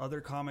have other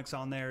comics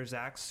on there.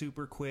 Zach's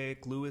super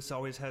quick. Lewis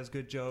always has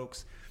good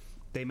jokes.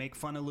 They make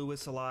fun of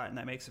Lewis a lot, and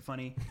that makes it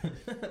funny.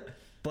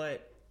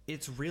 But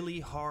it's really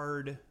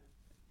hard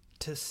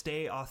to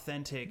stay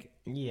authentic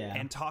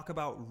and talk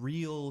about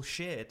real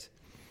shit,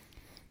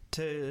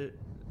 and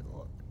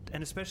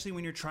especially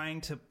when you're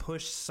trying to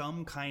push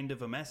some kind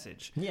of a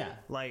message. Yeah.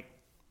 Like,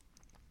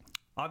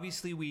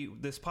 obviously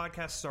this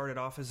podcast started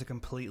off as a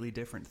completely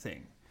different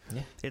thing.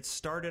 Yeah. It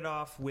started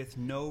off with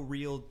no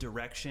real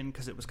direction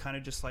because it was kind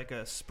of just like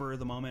a spur of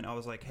the moment. I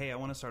was like, hey, I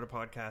want to start a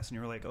podcast. And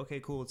you were like,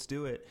 okay, cool, let's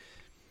do it.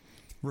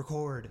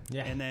 Record.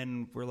 Yeah. And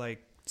then we're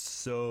like,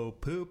 so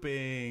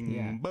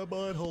pooping,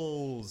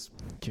 buttholes,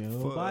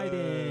 Joe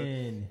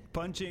Biden,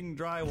 punching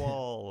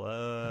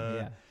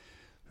drywall,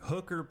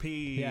 hooker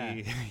pee. Yeah.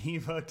 He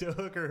fucked a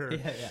hooker.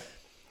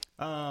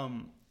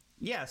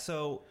 Yeah.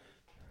 So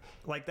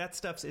like that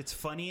stuff's, it's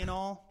funny and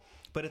all,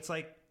 but it's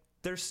like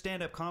there's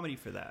stand-up comedy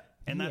for that.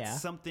 And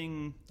that's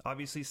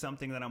obviously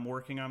something that I'm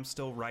working on. I'm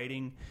still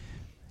writing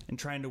and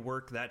trying to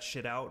work that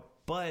shit out.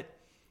 But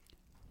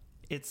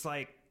it's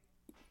like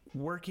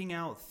working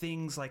out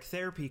things like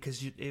therapy,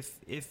 because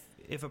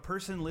if a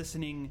person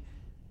listening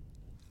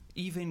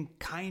even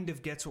kind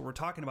of gets what we're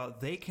talking about,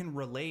 they can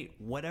relate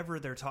whatever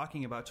they're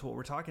talking about to what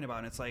we're talking about.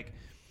 And it's like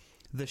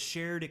the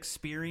shared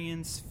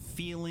experience,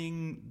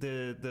 feeling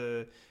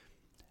the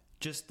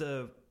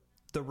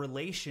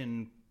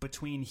relation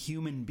between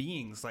human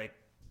beings. Like,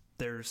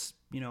 there's,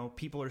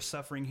 people are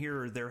suffering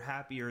here, or they're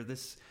happy, or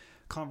this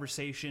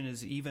conversation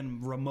is even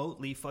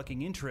remotely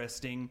fucking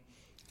interesting.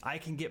 I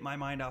can get my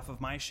mind off of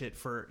my shit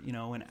for,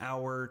 an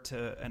hour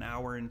to an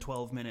hour and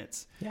 12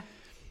 minutes. Yeah.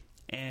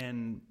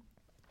 And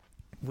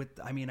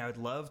I would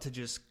love to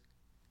just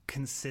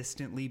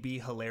consistently be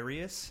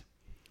hilarious,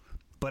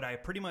 but I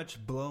pretty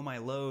much blow my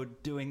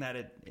load doing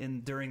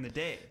that during the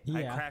day. Yeah.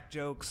 I crack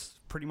jokes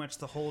pretty much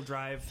the whole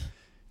drive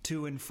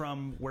to and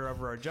from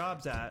wherever our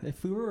job's at.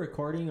 If we were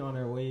recording on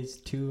our ways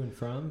to and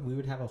from, we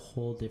would have a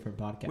whole different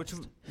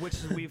podcast. Which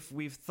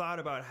we've thought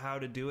about how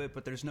to do it,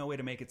 but there's no way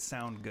to make it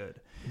sound good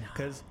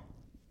because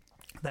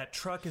that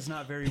truck is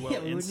not very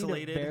well we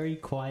insulated. Would need a very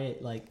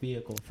quiet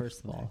vehicle,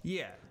 first of all.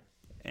 Yeah.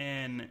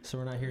 And so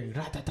we're not hearing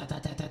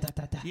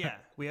yeah,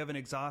 we have an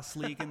exhaust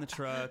leak in the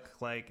truck.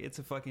 Like, it's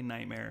a fucking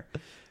nightmare.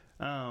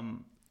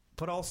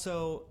 But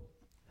also,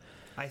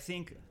 I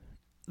think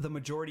the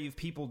majority of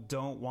people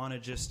don't want to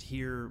just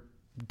hear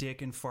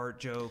dick and fart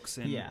jokes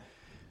and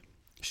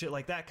shit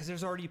like that, because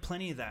there's already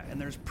plenty of that, and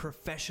there's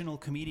professional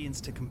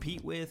comedians to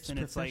compete with, and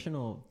it's like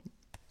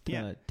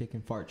dick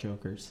and fart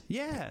jokers.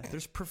 Yeah,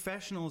 there's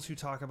professionals who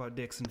talk about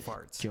dicks and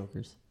farts.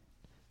 Jokers.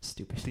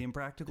 Stupid. The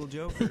Impractical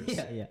Jokers.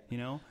 Yeah. You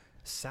know?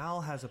 Sal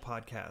has a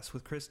podcast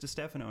with Chris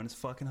DiStefano, and it's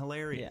fucking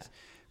hilarious. Yeah.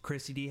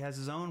 Chrissy D has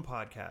his own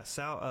podcast.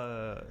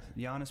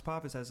 Giannis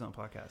Pappas has his own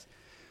podcast.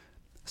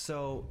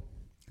 So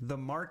the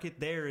market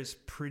there is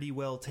pretty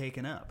well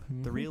taken up.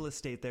 Mm-hmm. The real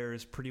estate there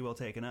is pretty well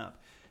taken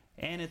up.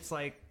 And it's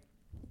like,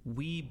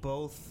 we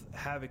both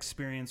have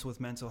experience with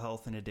mental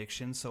health and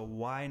addiction, so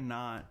why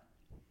not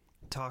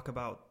talk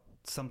about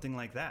something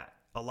like that?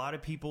 A lot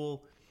of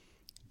people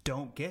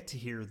don't get to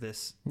hear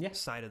this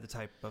side of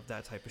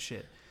that type of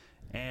shit.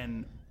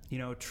 And, you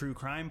know, true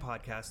crime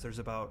podcasts,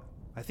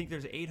 I think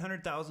there's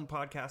 800,000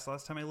 podcasts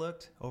last time I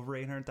looked, over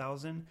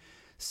 800,000.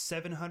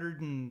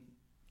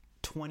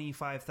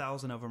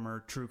 725,000 of them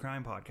are true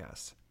crime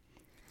podcasts.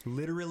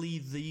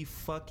 Literally the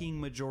fucking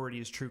majority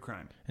is true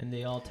crime. And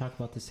they all talk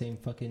about the same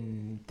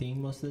fucking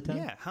thing most of the time?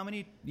 Yeah. How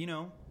many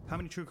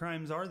true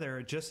crimes are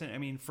there?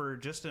 For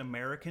just an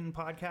American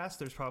podcast,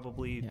 there's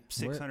probably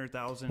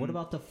 600,000. What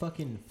about the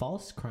fucking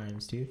false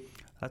crimes, dude?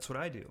 That's what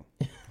I do.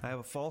 I have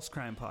a false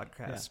crime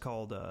podcast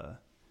called, I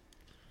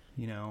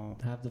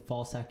have the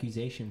false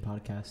accusation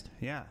podcast.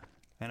 Yeah.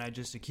 And I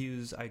go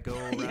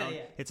around.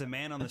 It's a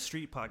man on the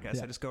street podcast.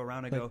 Yeah. I just go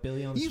around and like go,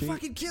 Billy on the you street?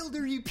 fucking killed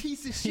her, you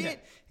piece of shit. Yeah.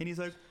 And he's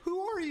like, who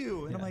are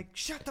you? And I'm like,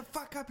 shut the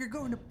fuck up. You're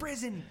going to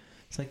prison.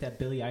 It's like that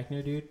Billy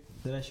Eichner dude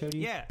that I showed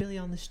you. Yeah. Billy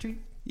on the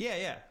street.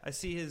 Yeah. I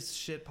see his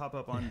shit pop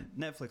up on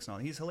Netflix and all.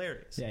 He's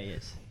hilarious. Yeah, he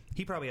is.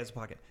 He probably has a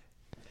podcast.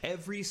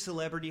 Every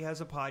celebrity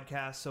has a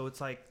podcast. So it's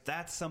like,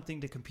 that's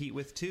something to compete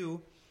with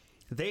too.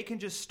 They can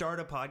just start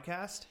a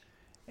podcast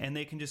and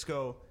they can just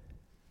go,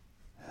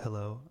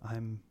 hello,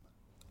 I'm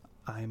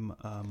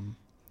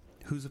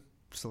who's a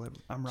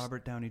celebrity? I'm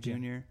Robert Downey Jr.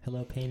 Yeah.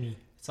 Hello, pay me.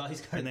 That's all he's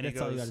got. And then that's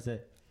all you got to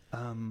say.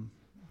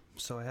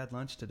 So I had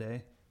lunch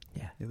today.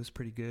 Yeah, it was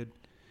pretty good.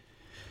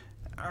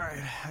 All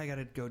right, I got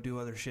to go do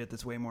other shit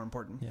that's way more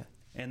important. Yeah,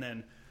 and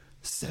then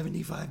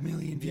 75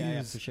 million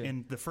views for sure.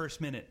 in the first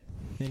minute.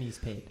 Then he's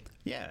paid.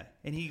 Yeah,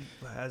 and he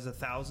has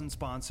 1,000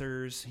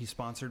 sponsors. He's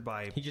sponsored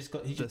by he just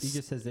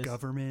says this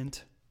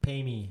government.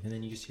 Pay me, and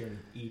then you just hear him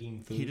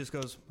eating food. He just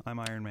goes,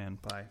 I'm Iron Man,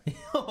 bye.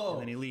 Oh.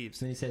 And then he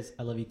leaves. And then he says,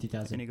 I love you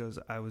 2000. And he goes,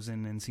 I was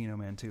in Encino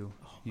Man too.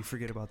 You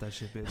forget about that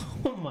shit, bitch.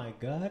 Oh my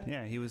god.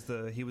 Yeah, he was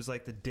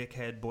like the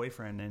dickhead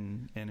boyfriend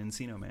in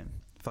Encino Man.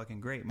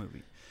 Fucking great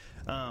movie.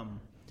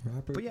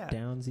 Robert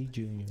Downey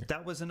Jr.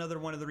 That was another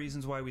one of the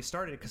reasons why we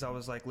started, because I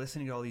was like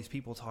listening to all these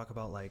people talk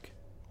about, like,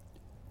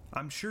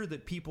 I'm sure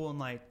that people in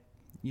like,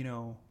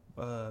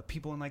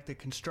 people in like the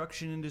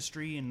construction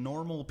industry and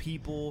normal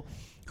people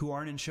who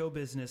aren't in show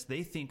business,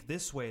 they think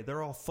this way.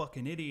 They're all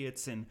fucking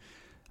idiots. And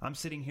I'm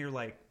sitting here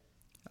like,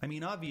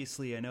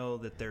 obviously I know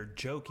that they're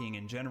joking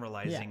and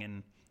generalizing,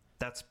 and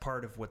that's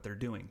part of what they're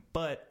doing.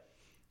 But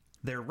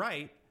they're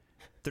right.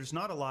 There's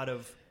not a lot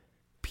of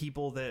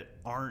people that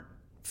aren't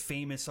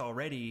famous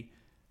already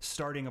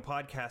starting a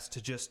podcast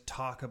to just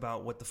talk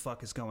about what the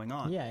fuck is going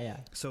on. Yeah.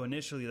 So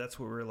initially that's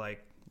what we were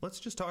like, let's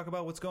just talk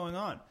about what's going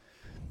on.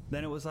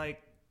 Then it was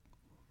like,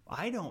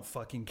 I don't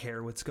fucking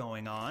care what's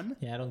going on.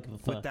 Yeah, I don't give a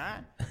fuck. With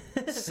that,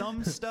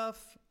 some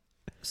stuff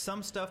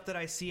that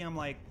I see, I'm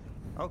like,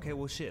 okay,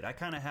 well, shit. I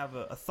kind of have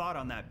a thought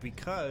on that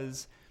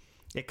because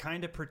it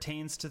kind of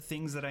pertains to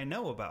things that I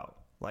know about,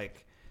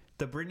 like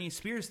the Britney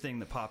Spears thing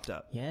that popped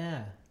up.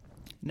 Yeah.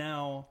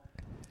 Now,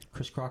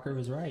 Chris Crocker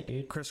was right,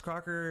 dude. Chris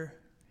Crocker,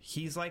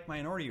 he's like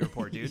Minority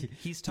Report, dude.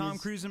 He's Tom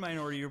Cruise in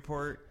Minority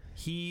Report.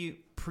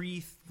 He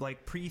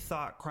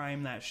pre-thought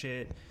crime that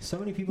shit. So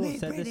many people have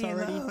said this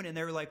already. Alone, and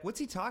they were like, what's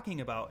he talking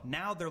about?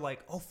 Now they're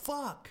like, oh,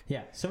 fuck.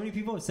 Yeah, so many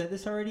people have said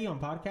this already on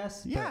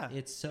podcasts. Yeah. But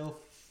it's so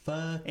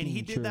fucking And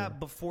he did true. that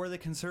before the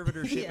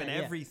conservatorship and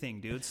everything,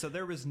 dude. So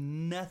there was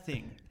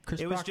nothing.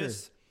 Chris it was Crocker.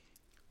 just,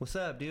 what's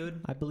up,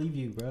 dude? I believe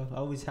you, bro. I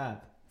always have.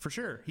 For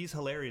sure. He's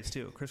hilarious,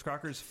 too. Chris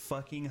Crocker's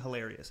fucking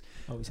hilarious.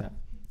 Always have.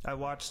 I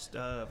watched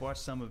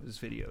some of his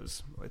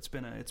videos. It's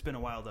been a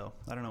while, though.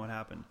 I don't know what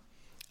happened.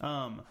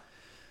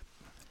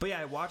 But yeah,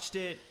 I watched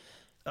it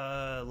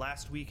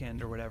last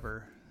weekend or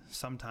whatever,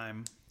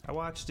 sometime. I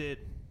watched it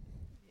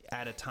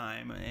at a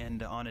time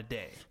and on a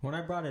day. When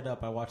I brought it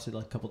up, I watched it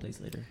like a couple days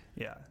later.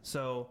 Yeah.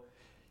 So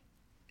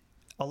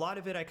a lot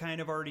of it I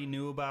kind of already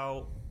knew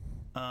about,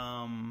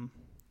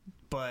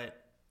 but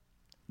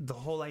the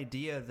whole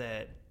idea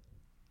that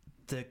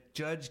the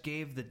judge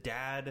gave the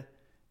dad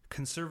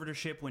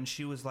conservatorship when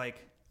she was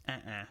like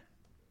Yeah.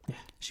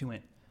 She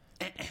went,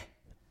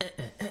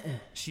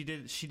 She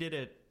did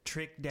a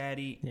Trick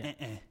Daddy,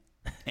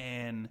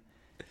 and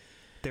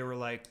they were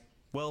like,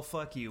 well,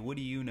 fuck you. What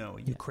do you know,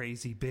 you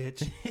crazy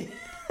bitch?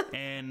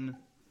 And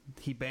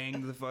he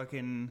banged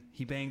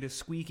a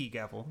squeaky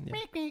gavel.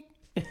 Yeah.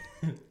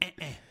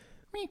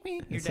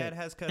 Your dad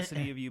has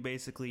custody of you.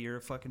 Basically, you're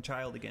a fucking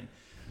child again.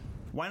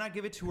 Why not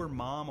give it to her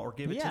mom or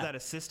give it to that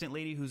assistant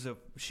lady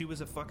she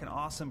was a fucking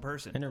awesome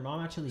person. And her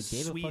mom actually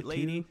gave Sweet a fuck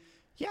lady. too.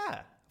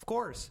 Yeah, of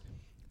course.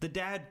 The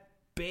dad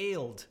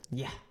bailed.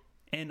 Yeah.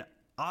 And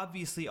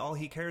obviously all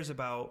he cares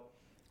about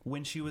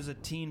when she was a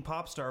teen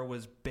pop star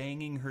was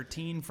banging her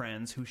teen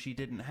friends who she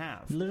didn't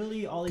have.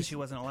 Literally all she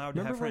wasn't allowed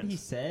to have friends. Remember what he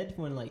said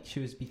when like she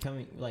was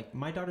becoming like,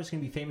 my daughter's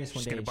going to be famous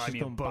one day. She's going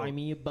to buy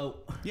me a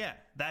boat. Yeah,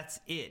 that's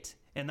it.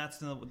 And that's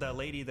the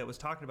lady that was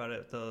talking about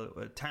it,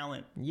 the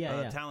talent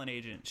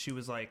agent. She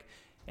was like,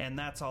 and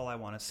that's all I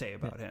want to say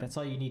about him. That's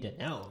all you need to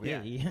know,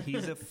 really. Yeah,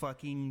 he's a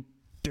fucking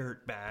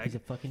dirtbag. He's a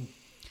fucking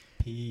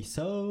piece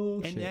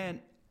of shit. And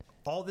then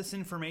all this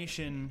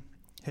information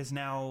has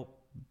now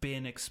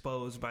been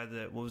exposed by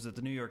the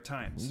New York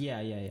Times.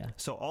 Yeah.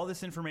 So all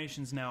this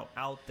information's now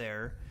out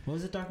there. What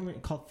was the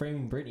document called?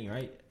 Framing Britney,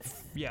 right?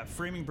 Yeah,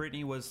 Framing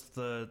Britney was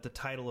the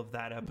title of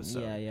that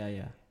episode.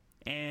 Yeah.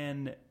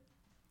 And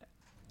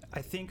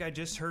I think I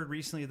just heard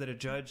recently that a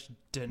judge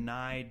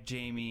denied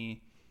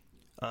Jamie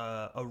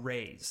a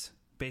raise.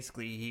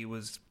 Basically, he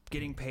was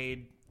getting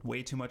paid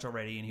way too much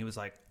already, and he was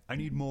like, I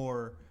need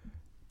more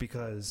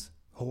because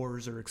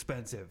whores are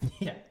expensive.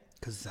 Yeah.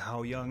 Because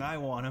how young I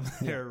want them,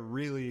 they're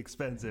really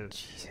expensive.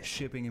 Jesus.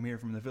 Shipping them here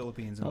from the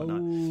Philippines and whatnot.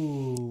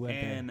 Oh,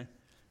 and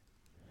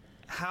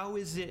how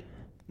is it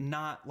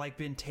not like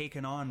been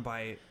taken on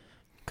by...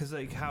 Because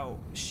like how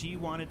she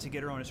wanted to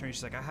get her own attorney.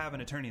 She's like, I have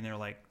an attorney. And they're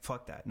like,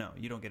 fuck that. No,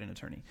 you don't get an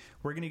attorney.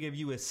 We're going to give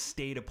you a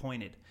state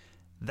appointed.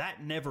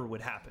 That never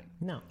would happen.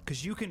 No.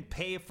 Because you can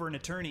pay for an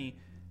attorney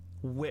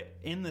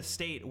in the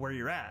state where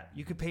you're at.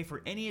 You could pay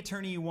for any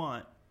attorney you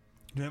want,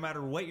 no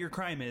matter what your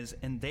crime is.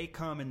 And they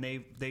come and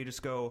they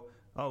just go,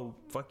 oh,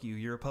 fuck you.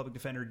 You're a public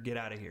defender. Get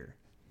out of here.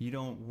 You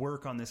don't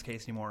work on this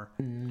case anymore.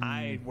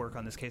 I work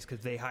on this case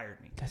because they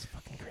hired me. That's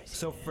fucking crazy.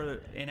 So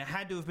and it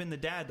had to have been the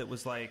dad that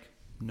was like,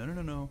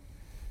 no.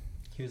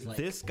 He was like,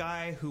 this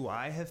guy who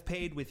I have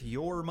paid with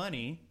your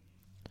money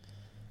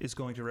is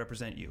going to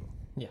represent you.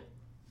 Yeah.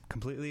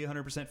 Completely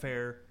 100%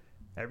 fair.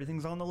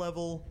 Everything's on the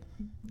level.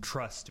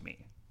 Trust me.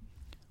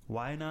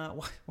 Why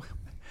not?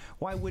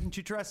 Why wouldn't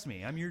you trust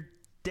me? I'm your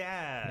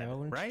dad, why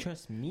wouldn't right? you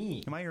trust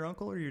me? Am I your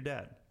uncle or your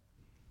dad?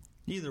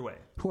 Either way.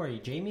 Who are you,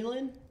 Jamie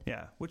Lynn?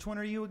 Yeah. Which one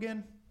are you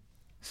again?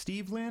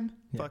 Steve Lynn?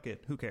 Yeah. Fuck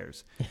it. Who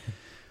cares?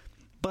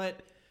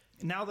 But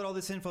now that all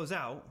this info's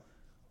out,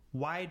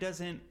 why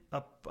doesn't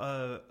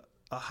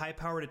a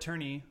high-powered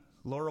attorney,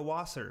 Laura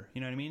Wasser,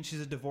 you know what I mean? She's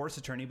a divorce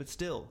attorney, but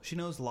still, she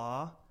knows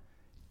law.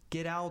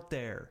 Get out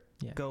there.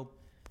 Yeah. Go,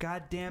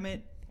 God damn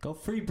it. Go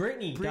free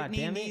Britney. God Britney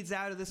damn needs it.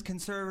 out of this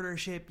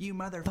conservatorship, you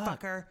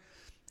motherfucker.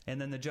 And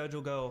then the judge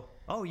will go,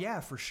 oh, yeah,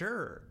 for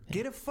sure.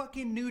 Get a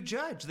fucking new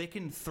judge. They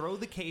can throw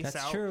the case out.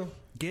 That's true.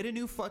 Get a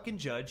new fucking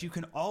judge. You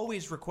can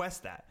always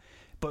request that.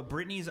 But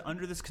Britney's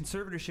under this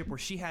conservatorship where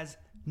she has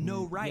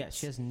no rights. Yeah,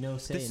 she has no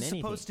say in anything. This is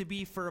supposed to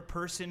be for a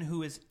person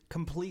who is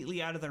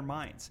completely out of their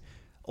minds.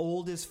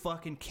 Old as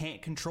fucking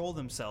can't control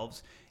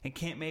themselves and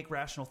can't make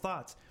rational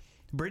thoughts.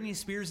 Britney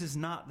Spears is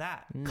not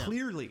that. No.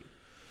 Clearly.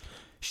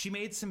 She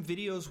made some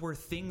videos where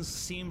things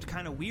seemed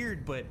kind of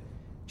weird, but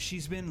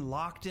she's been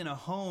locked in a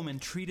home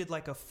and treated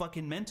like a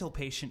fucking mental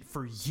patient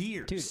for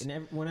years. Dude,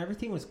 and when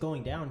everything was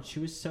going down, she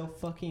was so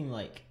fucking,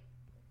 like,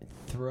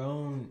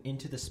 thrown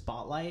into the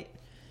spotlight.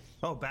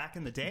 Oh, back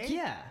in the day?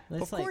 Yeah.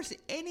 Of course,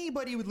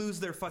 anybody would lose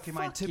their fucking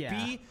mind. To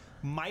be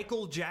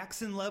Michael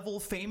Jackson level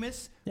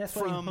famous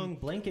from why he hung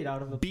blanket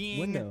out of a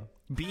window.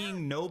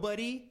 Being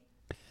nobody,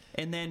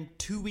 and then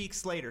 2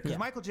 weeks later. Because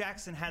Michael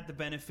Jackson had the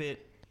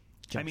benefit.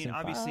 Jackson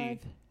obviously,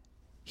 5.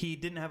 he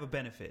didn't have a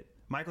benefit.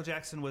 Michael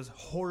Jackson was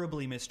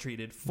horribly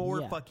mistreated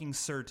for fucking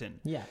certain.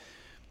 Yeah.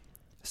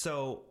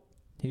 So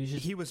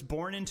he was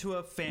born into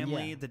a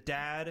family. Yeah. The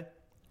dad,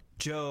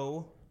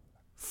 Joe,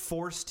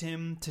 forced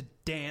him to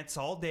dance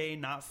all day,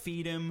 not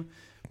feed him,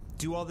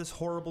 do all this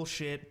horrible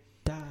shit.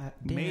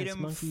 Made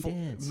him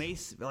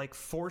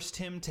forced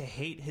him to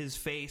hate his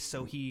face,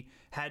 so he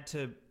had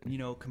to,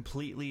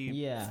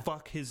 completely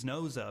fuck his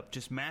nose up,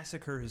 just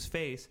massacre his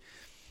face.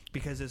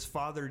 Because his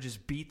father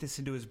just beat this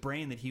into his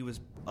brain that he was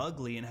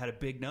ugly and had a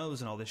big nose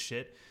and all this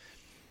shit.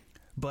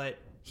 But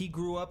he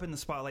grew up in the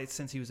spotlight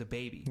since he was a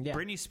baby. Yeah.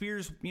 Britney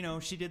Spears,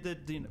 she did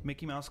the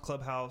Mickey Mouse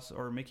Clubhouse,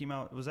 or Mickey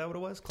Mouse, was that what it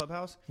was?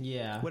 Clubhouse?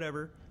 Yeah.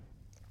 Whatever.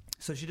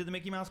 So she did the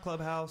Mickey Mouse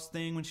Clubhouse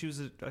thing when she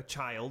was a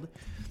child.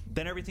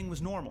 Then everything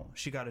was normal.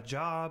 She got a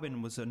job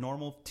and was a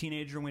normal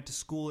teenager, went to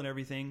school and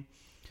everything.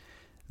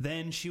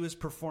 Then she was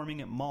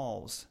performing at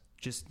malls.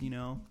 Just,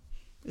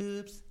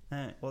 oops.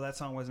 Well, that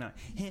song wasn't out.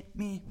 Hit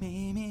me,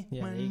 baby,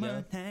 one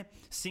more time.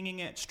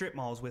 Singing at strip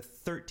malls with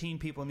 13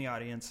 people in the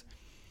audience.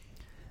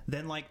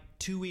 Then,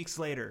 2 weeks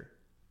later,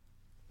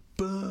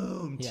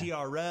 boom,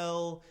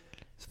 TRL,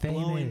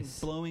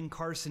 blowing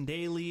Carson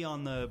Daly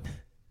on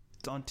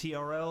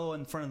TRL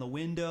in front of the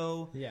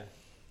window. Yeah.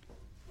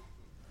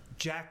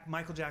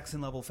 Michael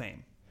Jackson level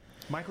fame.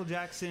 Michael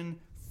Jackson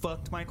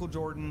fucked Michael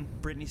Jordan.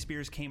 Britney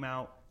Spears came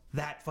out.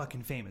 That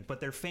fucking famous.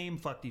 But their fame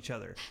fucked each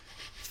other.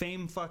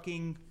 Fame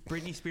fucking.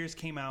 Britney Spears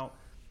came out.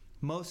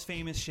 Most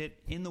famous shit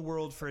in the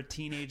world for a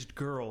teenage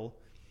girl.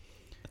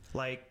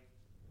 Like,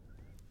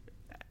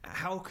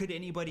 how could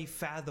anybody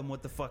fathom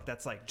what the fuck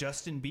that's like?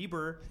 Justin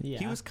Bieber,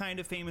 he was kind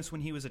of famous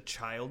when he was a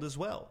child as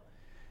well.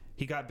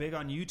 He got big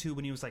on YouTube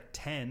when he was like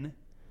 10,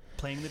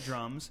 playing the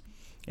drums.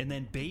 And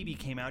then Baby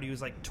came out. He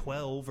was like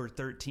 12 or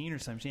 13 or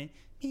something.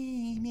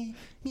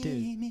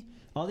 Dude,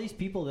 all these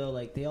people though,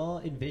 like they all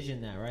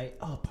envision that, right?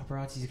 Oh,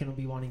 paparazzi's gonna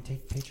be wanting to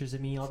take pictures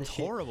of me, all this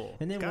shit. Horrible.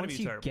 And then once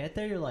you get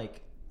there, you're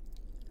like,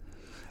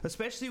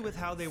 especially with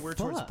how they were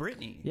towards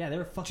Britney. Yeah, they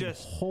were fucking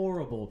just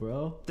horrible,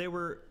 bro.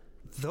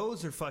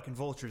 Those are fucking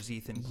vultures,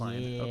 Ethan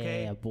Klein. Yeah,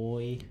 okay,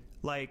 boy.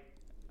 Like,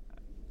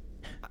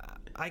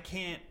 I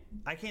can't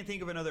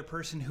think of another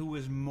person who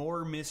was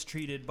more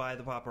mistreated by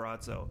the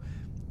paparazzo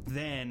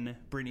than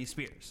Britney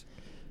Spears.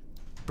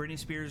 Britney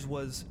Spears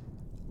was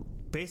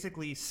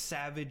basically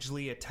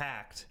savagely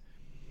attacked.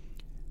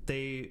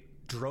 They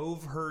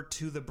drove her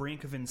to the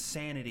brink of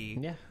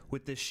insanity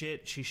with this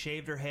shit. She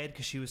shaved her head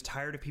because she was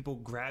tired of people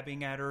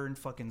grabbing at her and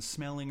fucking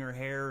smelling her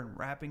hair and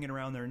wrapping it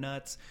around their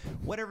nuts.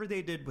 Whatever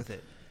they did with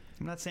it.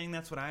 I'm not saying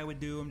that's what I would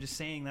do. I'm just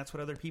saying that's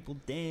what other people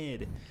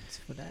did.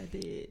 That's what I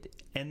did.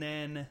 And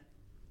then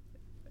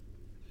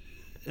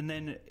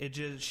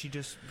she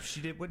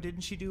did, what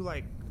didn't she do,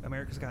 like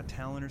America's Got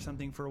Talent or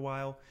something for a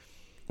while?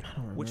 I don't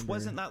remember. Which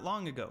wasn't that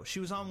long ago. She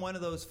was on one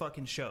of those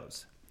fucking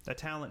shows, a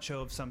talent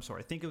show of some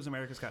sort. I think it was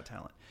America's Got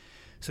Talent.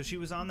 So she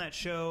was on that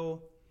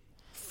show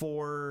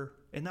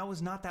and that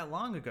was not that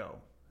long ago.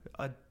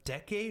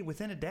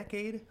 Within a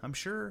decade, I'm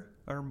sure,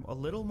 or a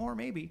little more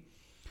maybe.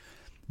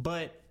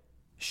 But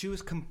she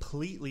was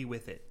completely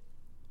with it.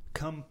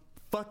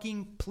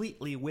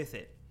 Completely with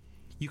it.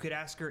 You could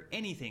ask her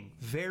anything.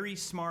 Very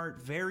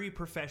smart, very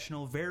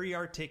professional, very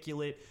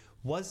articulate.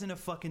 Wasn't a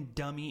fucking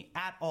dummy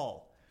at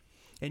all.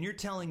 And you're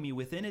telling me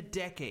within a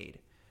decade,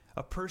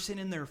 a person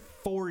in their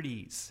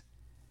 40s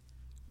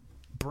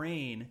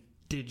brain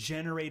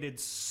degenerated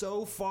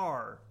so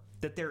far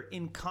that they're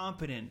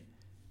incompetent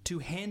to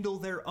handle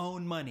their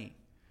own money.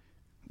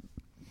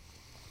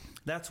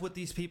 That's what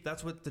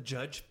the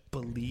judge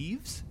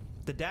believes.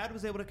 The dad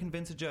was able to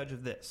convince a judge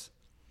of this.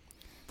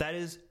 That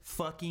is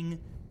fucking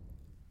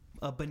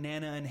a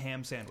banana and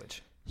ham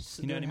sandwich.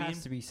 So you know what I mean? There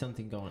has to be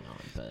something going on.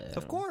 But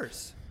of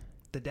course.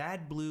 The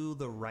dad blew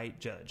the right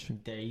judge.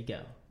 There you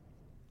go.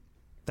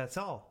 That's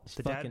all.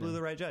 The dad blew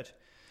the right judge.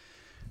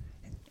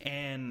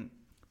 And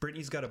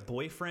Britney's got a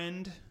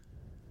boyfriend.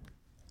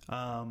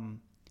 And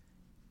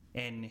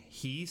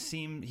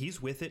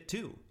he's with it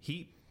too.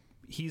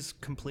 He's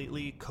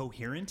completely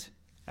coherent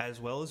as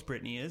well as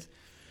Britney is.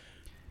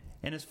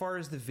 And as far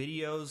as the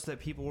videos that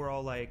people were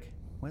all like,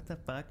 what the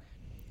fuck?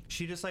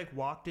 She just like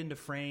walked into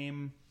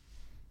frame.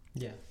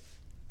 Yeah.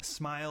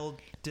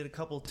 Smiled, did a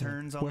couple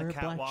turns on the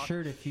catwalk. Wear a black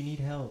shirt if you need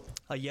help.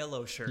 A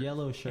yellow shirt.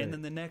 Yellow shirt. And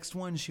then the next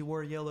one, she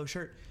wore a yellow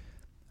shirt.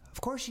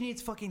 Of course she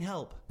needs fucking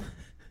help.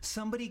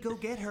 Somebody go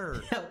get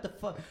her. Yeah, what the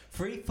fuck?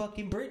 Free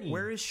fucking Britney.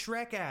 Where is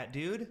Shrek at,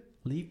 dude?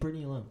 Leave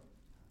Britney alone.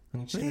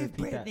 Leave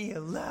Britney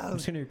alone. I'm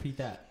just going to repeat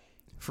that.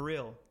 For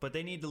real. But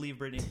they need to leave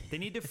Britney. They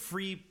need to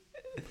free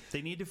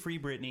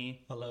Britney.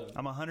 Alone.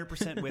 I'm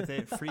 100% with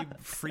it.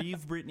 Free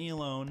Britney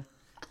alone.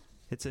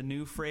 It's a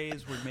new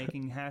phrase. We're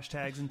making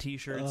hashtags and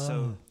T-shirts.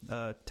 So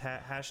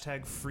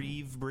hashtag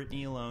free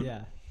Britney alone.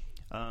 Yeah.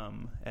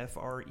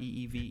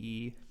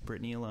 FREEVE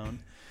Britney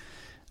alone.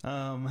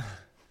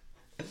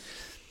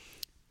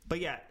 But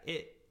yeah,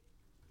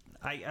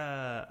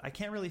 I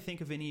can't really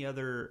think of any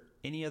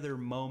other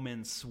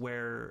moments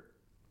where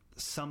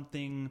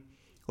something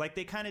like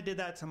they kind of did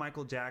that to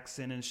Michael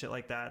Jackson and shit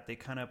like that. They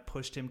kind of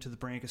pushed him to the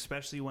brink,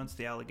 especially once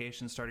the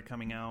allegations started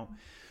coming out.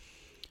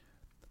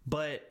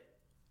 But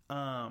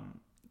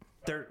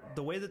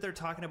the way that they're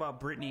talking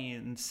about Britney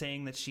and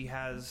saying that she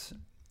has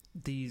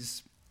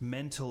these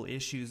mental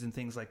issues and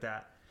things like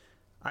that,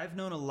 I've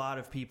known a lot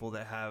of people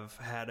that have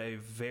had a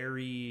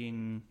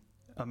varying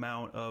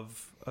amount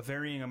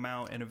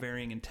and a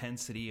varying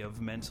intensity of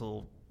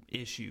mental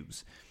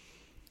issues.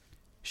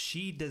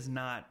 She does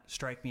not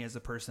strike me as a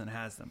person that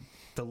has them.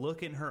 The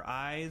look in her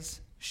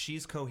eyes,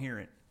 she's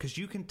coherent because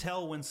you can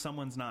tell when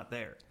someone's not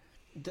there.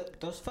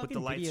 Those fucking but the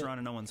lights are on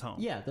and no one's home.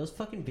 Yeah, those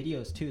fucking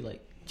videos too.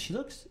 Like she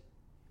looks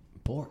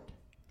bored.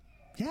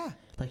 Yeah,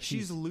 like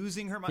she's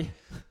losing her mind.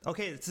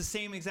 Okay, it's the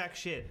same exact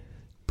shit.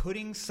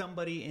 Putting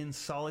somebody in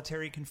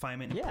solitary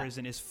confinement in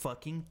prison is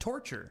fucking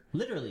torture.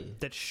 Literally.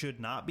 That should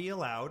not be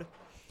allowed.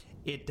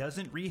 It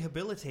doesn't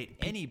rehabilitate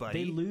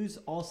anybody. They lose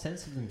all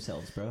sense of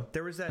themselves, bro.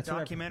 There was that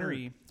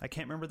documentary. I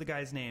can't remember the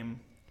guy's name,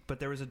 but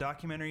there was a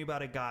documentary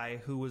about a guy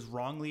who was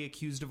wrongly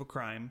accused of a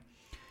crime.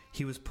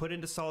 He was put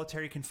into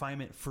solitary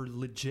confinement for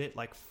legit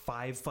like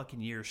 5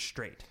 fucking years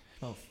straight.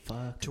 Oh,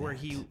 fuck. To where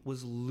he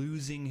was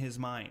losing his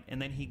mind.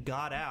 And then he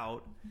got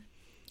out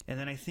And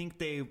then I think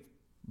they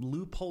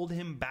loopholed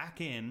him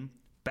back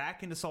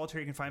into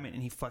solitary confinement,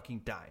 and he fucking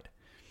died.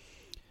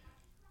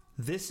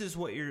 This is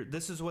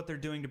what they're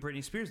doing to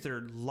Britney Spears.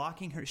 They're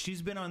locking her.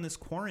 She's been on this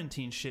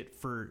quarantine shit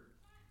for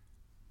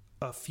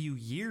a few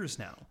years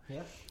now.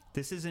 Yeah.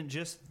 This isn't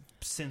just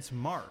since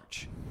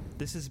March.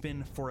 This has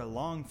been for a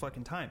long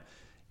fucking time.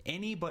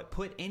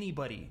 Put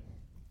anybody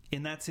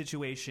in that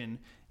situation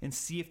and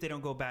see if they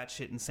don't go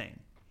batshit insane.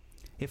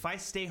 If I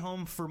stay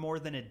home for more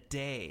than a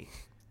day,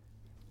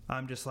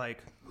 I'm just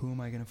like, who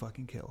am I gonna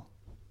fucking kill?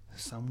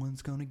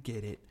 Someone's gonna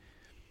get it,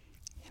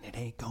 and it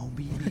ain't gonna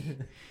be me.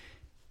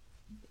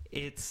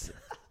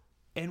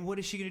 And what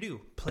is she gonna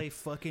do? Play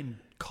fucking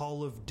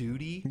Call of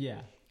Duty?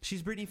 Yeah.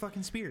 She's Britney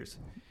fucking Spears.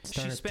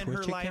 Start She a spent Twitch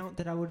her life. account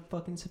that I would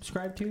fucking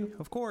subscribe to.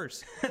 Of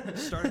course.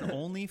 Start an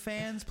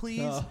OnlyFans,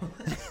 please. Oh.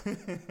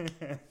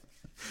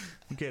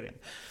 I'm kidding.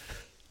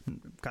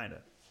 Kind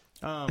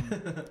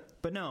of.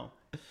 But no.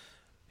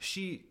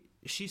 She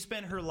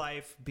spent her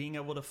life being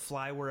able to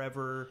fly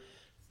wherever,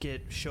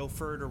 get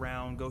chauffeured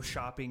around, go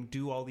shopping,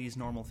 do all these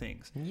normal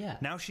things. Yeah.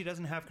 Now she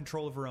doesn't have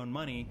control of her own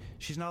money.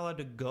 She's not allowed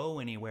to go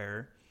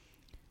anywhere.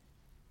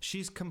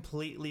 She's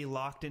completely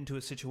locked into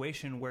a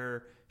situation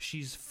where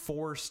she's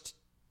forced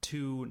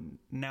to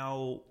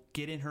now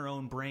get in her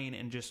own brain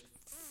and just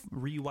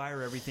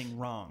rewire everything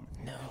wrong.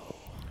 No.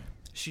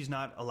 She's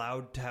not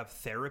allowed to have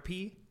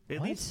therapy. At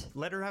What? least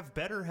let her have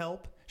better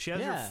help. She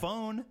has her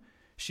phone.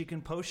 She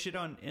can post shit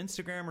on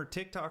Instagram or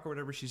TikTok or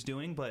whatever she's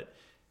doing, but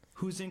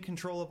who's in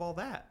control of all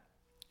that?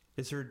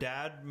 Is her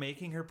dad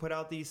making her put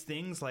out these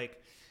things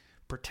like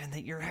pretend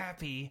that you're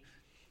happy?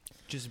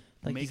 Just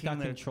Like making he's got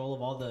control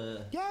of all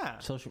the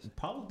social...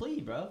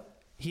 Probably, bro.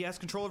 He has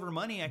control over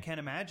money. I can't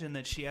imagine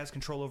that she has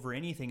control over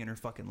anything in her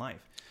fucking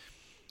life.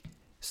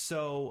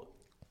 So,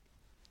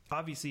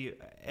 obviously,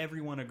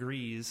 everyone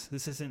agrees.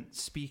 This isn't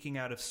speaking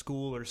out of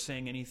school or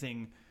saying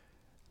anything,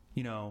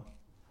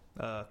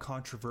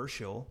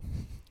 controversial.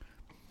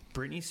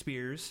 Britney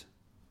Spears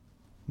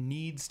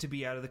needs to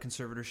be out of the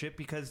conservatorship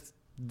because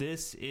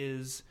this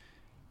is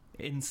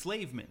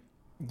enslavement.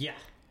 Yeah.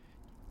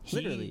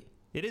 Literally.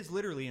 It is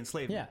literally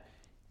enslavement. Yeah.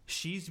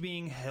 She's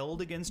being held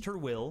against her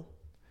will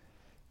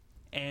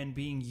and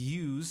being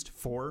used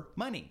for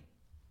money.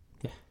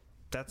 Yeah.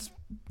 That's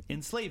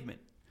enslavement.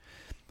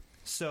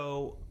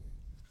 So,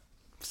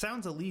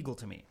 sounds illegal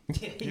to me.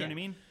 You know what I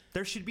mean?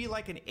 There should be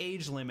like an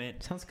age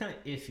limit. Sounds kind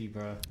of iffy,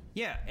 bro.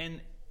 Yeah,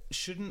 and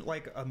shouldn't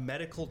like a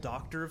medical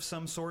doctor of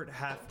some sort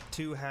have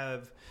to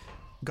have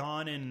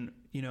gone and,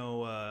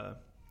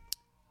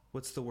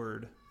 what's the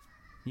word?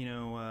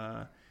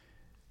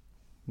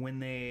 When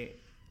they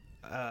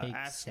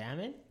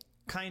examine?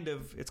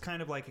 It's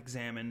kind of like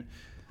examine,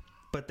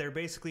 but they're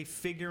basically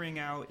figuring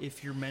out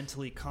if you're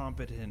mentally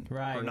competent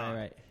or not.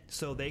 Right.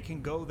 So they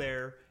can go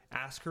there,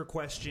 ask her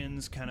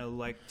questions, kind of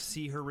like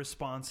see her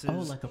responses.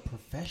 Oh, like a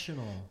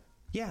professional.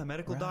 Yeah, a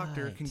medical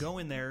doctor Right. can go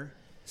in there,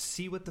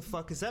 see what the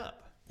fuck is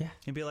up. Yeah.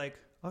 And be like,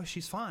 oh,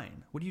 she's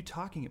fine. What are you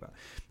talking about?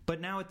 But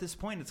now at this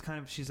point, it's kind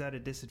of, she's at a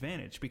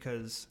disadvantage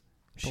because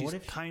she's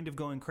kind of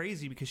going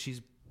crazy because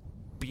she's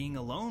being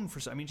alone for,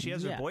 she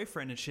has her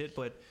boyfriend and shit,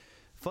 but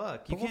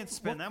fuck, you can't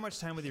spend that much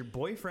time with your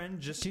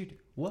boyfriend. Dude,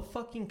 what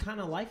fucking kind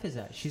of life is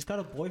that? She's got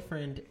a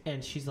boyfriend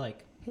and she's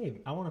like,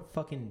 hey,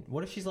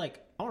 what if she's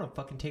like, I want to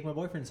fucking take my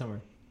boyfriend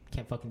somewhere?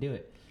 Can't fucking do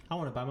it. I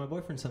want to buy my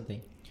boyfriend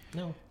something.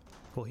 No.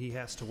 Well, he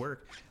has to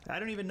work. I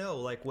don't even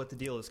know, what the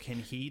deal is. Can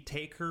he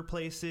take her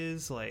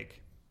places?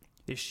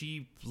 Is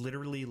she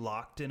literally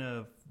locked in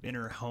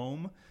her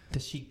home?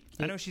 Does she...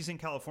 I know she's in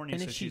California,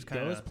 and so if she she's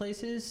kind goes of...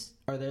 places,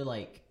 are there,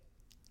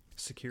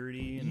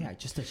 security? And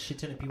just a shit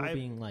ton of people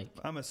being,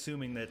 I'm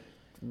assuming that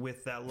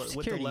with that... with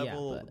Security,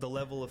 the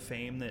level of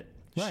fame that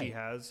she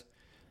has,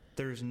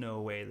 there's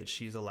no way that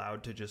she's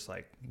allowed to just,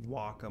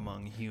 walk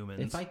among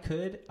humans. If I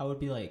could, I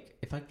would be like...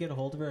 If I could get a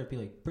hold of her, I'd be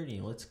like,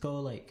 Brittany, let's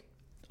go,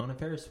 on a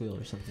Ferris wheel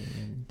or something,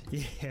 and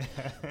yeah,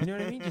 you know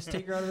what I mean. Just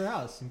take her out of her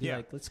house and be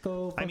like, "Let's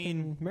go."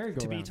 Merry-go-round.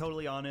 To be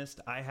totally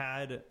honest, I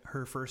had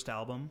her first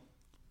album.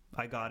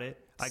 I got it.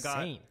 I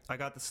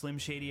got the Slim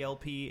Shady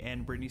LP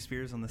and Britney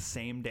Spears on the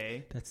same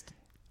day. That's the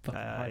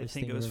fucking hardest I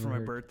think thing it was I've for ever my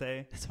heard.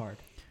 birthday. It's hard.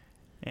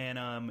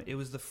 And it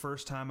was the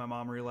first time my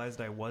mom realized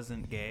I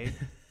wasn't gay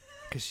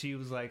because she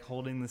was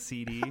holding the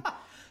CD,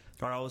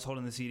 or I was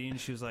holding the CD, and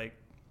she was like,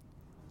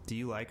 "Do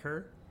you like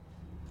her?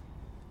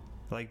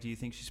 Do you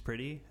think she's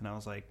pretty?" And I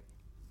was like,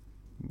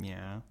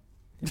 yeah.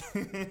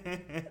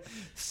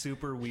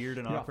 Super weird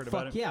and awkward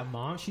about it. Yeah,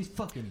 Mom, she's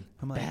fucking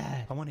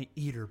bad. I want to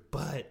eat her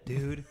butt,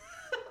 dude.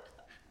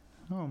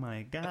 Oh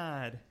my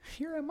God.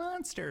 You're a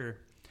monster.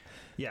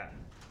 Yeah.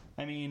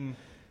 It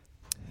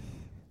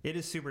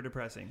is super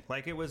depressing.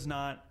 It was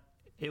not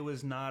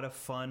a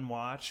fun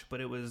watch,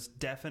 but it was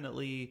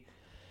definitely,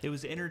 it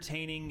was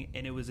entertaining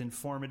and it was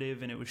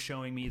informative and it was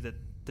showing me that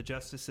the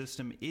justice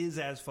system is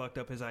as fucked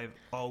up as I've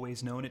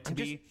always known it to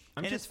be.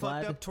 And it's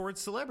fucked up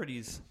towards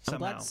celebrities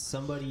somehow. I'm glad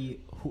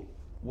somebody,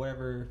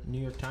 whatever,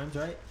 New York Times,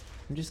 right?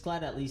 I'm just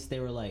glad at least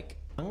they were like,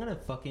 I'm going to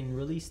fucking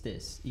release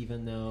this,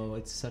 even though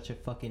it's such a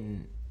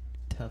fucking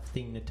tough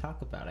thing to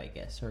talk about, I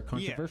guess, or a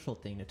controversial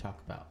thing to talk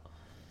about.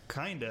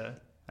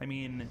 Kinda. I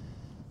mean,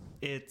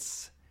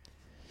 it's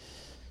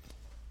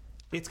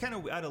kind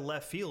of out of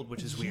left field,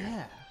 which is weird.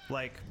 Yeah.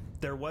 Like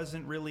there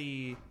wasn't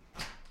really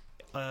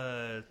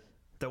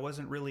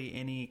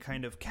any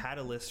kind of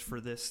catalyst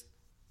for this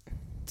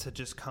to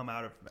just come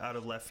out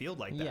of left field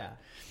like that. Yeah.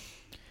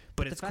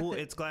 But it's cool.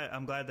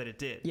 I'm glad that it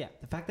did. Yeah,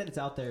 the fact that it's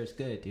out there is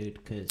good, dude,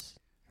 because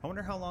I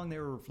wonder how long they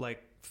were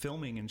like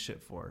filming and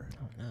shit for. I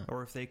don't know.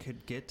 Or if they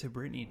could get to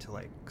Britney to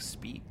like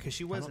speak, because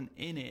she wasn't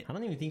in it. I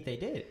don't even think they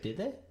did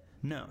they?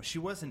 No, she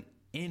wasn't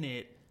in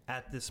it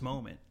at this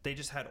moment. They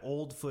just had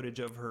old footage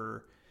of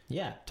her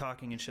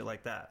talking and shit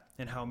like that,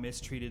 and how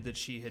mistreated that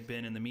she had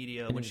been in the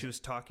media when she was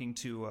talking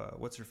to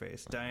what's her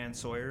face, Diane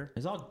Sawyer. It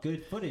was all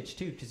good footage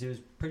too, because it was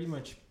pretty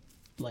much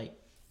like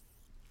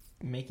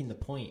making the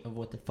point of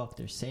what the fuck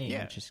they're saying.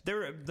 Yeah, which is...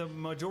 the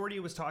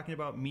majority was talking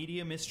about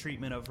media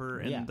mistreatment of her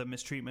and the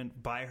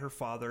mistreatment by her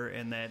father,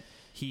 and that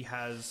he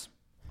has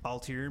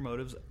ulterior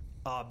motives,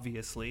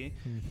 obviously,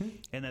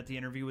 and that the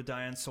interview with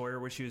Diane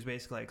Sawyer, where she was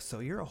basically like, so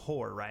you're a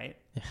whore, right?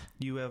 Yeah.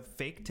 You have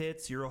fake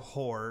tits, you're a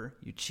whore,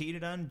 you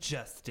cheated on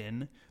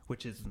Justin,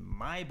 which is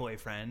my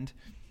boyfriend.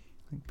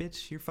 Like,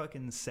 bitch, you're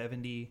fucking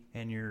 70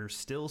 and you're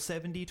still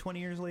 70 20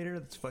 years later?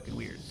 That's fucking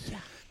weird. Yeah.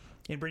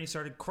 And Britney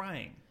started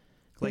crying.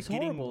 Like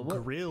getting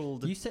horrible.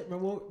 grilled. You said,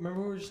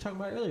 remember we were just talking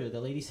about earlier, the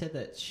lady said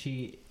that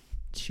she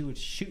would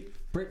shoot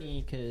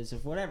Britney because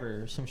of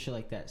whatever, some shit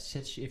like that.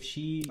 Said if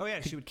she... Oh, yeah,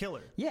 she would kill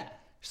her. Yeah.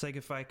 She's like,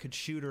 if I could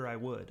shoot her, I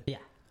would. Yeah.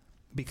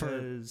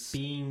 Because... For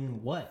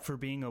being what? For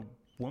being a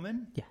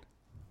woman? Yeah.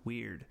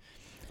 Weird.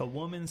 A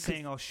woman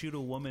saying, I'll shoot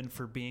a woman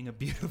for being a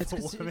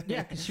beautiful woman.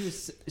 Yeah, because she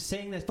was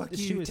saying that Fuck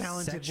she you, was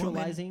talented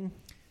sexualizing woman.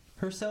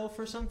 Herself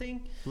or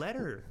something. Let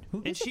her.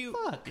 Who gives a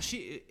fuck?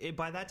 She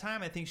by that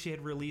time, I think she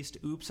had released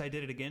Oops, I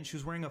Did It Again. She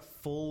was wearing a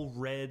full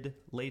red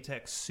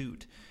latex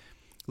suit.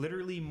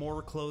 Literally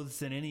more clothes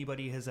than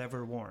anybody has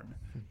ever worn.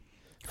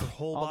 Her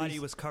whole body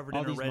was covered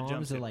in a red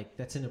moms jumpsuit. are like,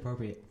 that's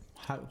inappropriate.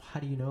 How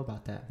do you know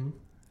about that?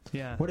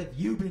 Yeah. What have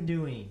you been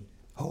doing?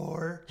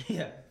 Whore.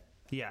 Yeah.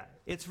 Yeah.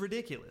 It's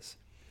ridiculous.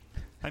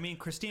 I mean,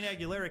 Christina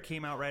Aguilera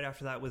came out right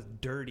after that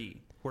with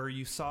Dirty, where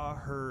you saw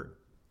her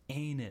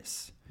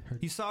anus.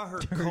 You saw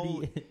her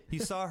you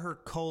saw her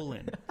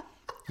colon.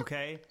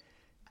 Okay?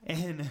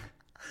 And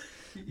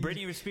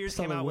Britney Spears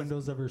came out with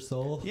Windows of her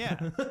soul.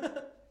 Yeah.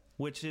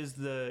 Which is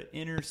the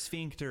inner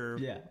sphincter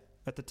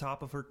at the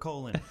top of her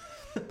colon.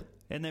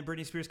 And then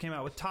Britney Spears came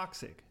out with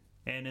Toxic.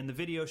 And in the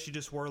video she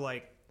just wore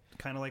like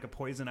kind of like a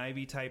Poison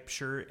Ivy type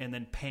shirt and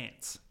then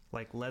pants,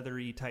 like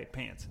leathery type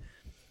pants.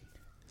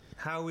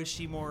 How is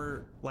she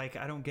more like,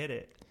 I don't get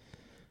it.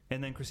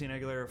 And then Christina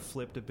Aguilera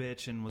flipped a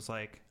bitch and was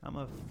like, I'm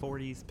a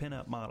 40s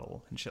pinup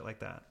model and shit like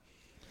that.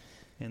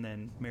 And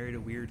then married a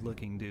weird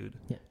looking dude.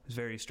 Yeah. It was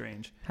very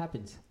strange.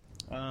 Happens.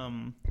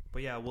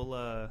 But yeah,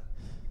 we'll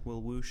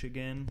whoosh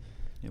again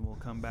and we'll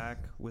come back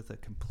with a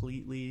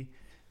completely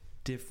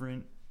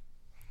different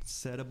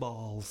set of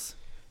balls.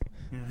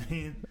 You know what I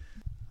mean?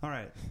 All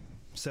right.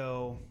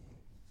 So,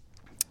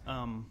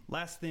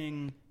 last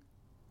thing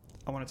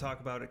I want to talk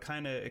about, it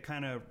kind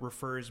of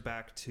refers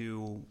back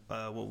to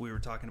what we were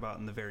talking about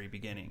in the very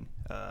beginning.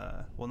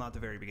 Well, not the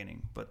very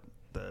beginning, but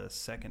the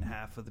second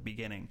half of the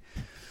beginning.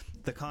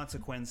 The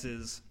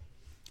consequences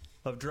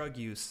of drug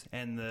use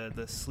and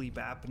the sleep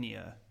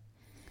apnea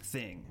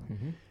thing.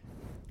 Mm-hmm.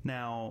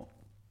 Now,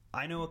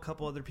 I know a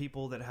couple other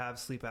people that have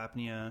sleep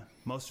apnea.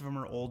 Most of them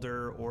are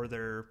older or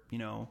they're,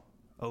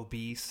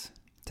 obese,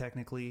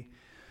 technically.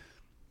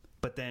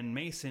 But then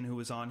Mason, who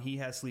was on, he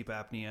has sleep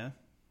apnea.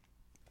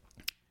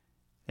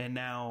 And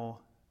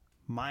now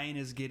mine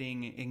is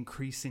getting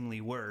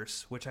increasingly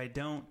worse, which I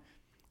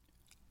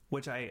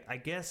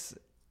guess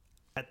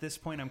at this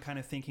point I'm kind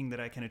of thinking that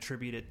I can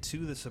attribute it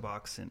to the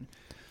Suboxone.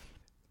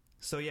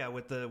 So yeah,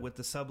 with the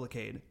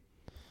Sublocade,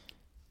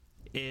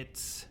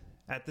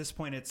 at this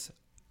point it's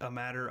a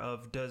matter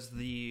of, does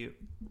the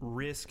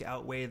risk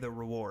outweigh the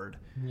reward?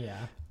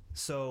 Yeah.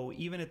 So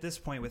even at this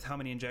point, with how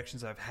many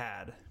injections I've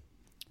had,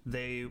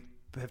 they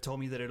have told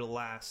me that it'll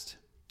last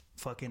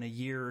fucking a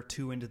year or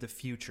two into the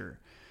future.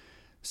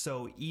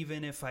 So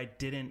even if I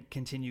didn't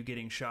continue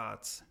getting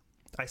shots,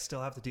 I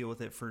still have to deal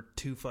with it for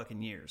 2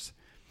 fucking years.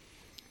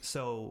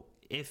 So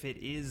if it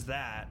is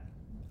that,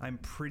 I'm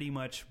pretty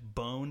much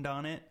boned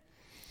on it,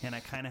 and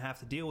I kind of have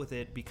to deal with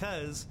it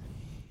because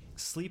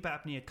sleep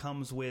apnea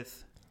comes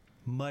with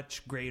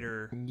much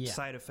greater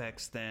side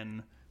effects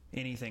than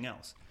anything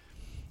else.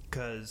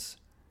 Because,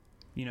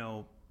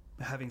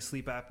 having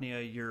sleep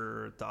apnea,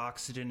 the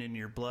oxygen in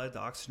your blood, the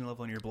oxygen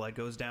level in your blood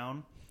goes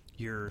down.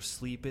 Your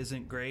sleep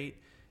isn't great.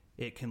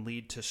 It can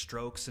lead to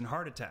strokes and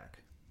heart attack,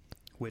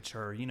 which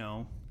are,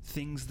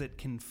 things that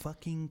can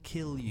fucking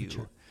kill you. Which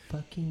are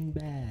fucking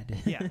bad.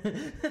 Yeah.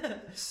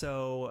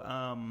 So,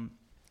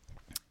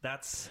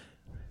 that's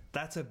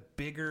a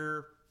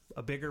bigger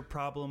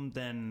problem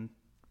than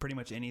pretty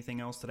much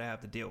anything else that I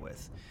have to deal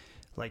with.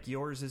 Like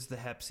yours is the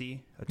Hep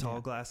C, a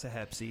tall glass of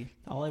Hep C.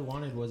 All I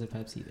wanted was a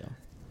Pepsi, though.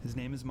 His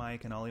name is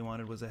Mike, and all he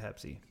wanted was a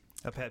Pepsi.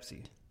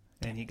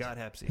 and he got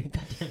Hep C.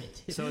 God damn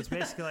it. So it's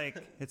basically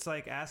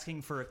like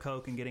asking for a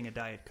Coke and getting a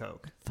Diet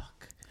Coke.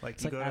 Fuck. Like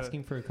It's you like go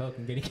asking for a Coke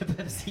and getting a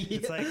Pepsi.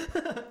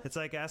 it's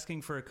like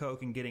asking for a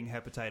Coke and getting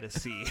hepatitis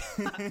C.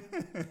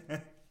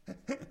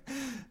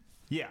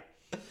 Yeah.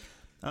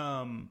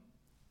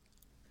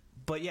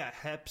 But yeah,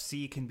 Hep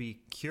C can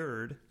be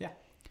cured. Yeah.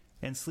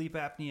 And sleep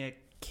apnea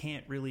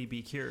can't really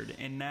be cured.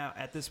 And now,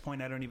 at this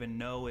point, I don't even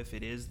know if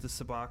it is the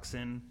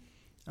Suboxone.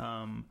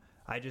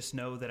 I just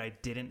know that I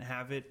didn't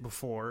have it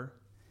before,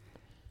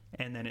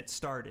 and then it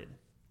started.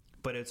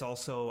 But it's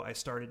also, I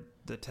started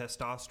the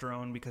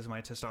testosterone because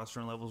my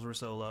testosterone levels were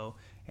so low,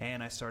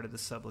 and I started the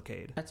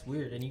Sublocade. That's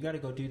weird. And you got to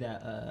go do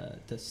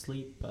that, the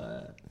sleep,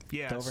 the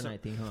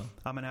overnight thing, huh?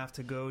 I'm going to have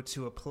to go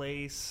to a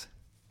place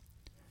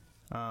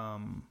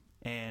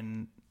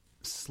and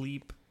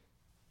sleep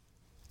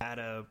at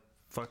a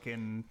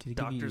fucking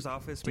doctor's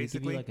office, basically. Did they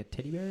give you like a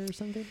teddy bear or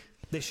something?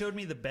 They showed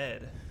me the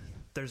bed.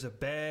 There's a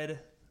bed,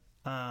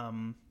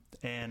 and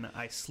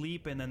I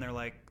sleep, and then they're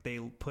like, they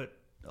put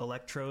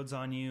electrodes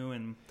on you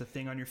and the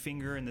thing on your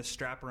finger and the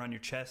strap around your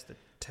chest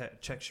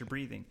that checks your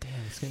breathing. Damn,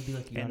 it's gonna be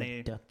like you got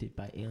abducted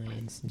by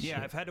aliens and shit.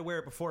 Yeah, I've had to wear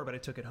it before, but I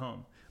took it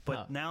home.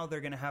 But now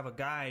they're gonna have a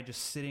guy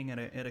just sitting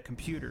at a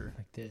computer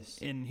like this,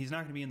 and he's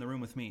not gonna be in the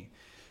room with me.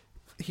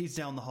 He's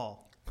down the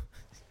hall.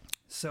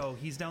 So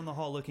he's down the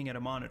hall looking at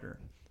a monitor,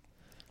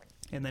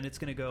 and then it's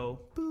gonna go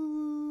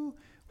boo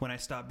when I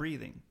stop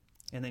breathing.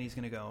 And then he's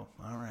going to go,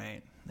 all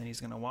right. Then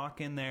he's going to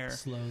walk in there.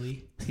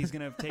 Slowly. He's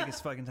going to take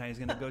his fucking time. He's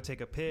going to go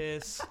take a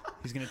piss.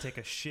 He's going to take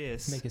a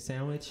shiz. Make a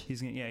sandwich.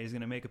 He's going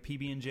to make a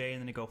PB&J,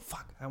 and then he go,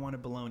 fuck, I want a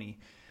bologna.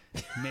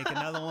 Make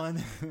another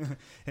one. And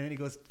then he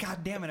goes,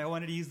 God damn it, I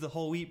wanted to use the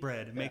whole wheat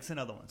bread. Makes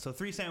another one. So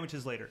 3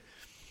 sandwiches later.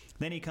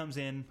 Then he comes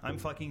in. I'm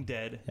fucking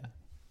dead. Yeah.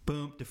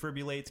 Boom,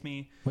 defibrillates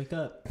me. Wake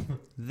up.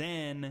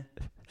 Then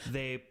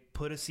they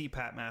put a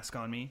CPAP mask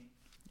on me,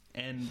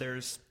 and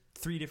there's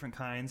 3 different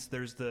kinds.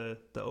 There's the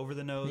over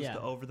the nose, the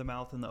over the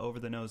mouth, and the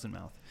over the nose and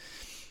mouth.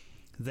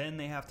 Then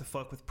they have to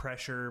fuck with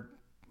pressure,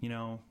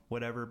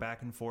 whatever,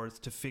 back and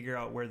forth to figure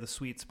out where the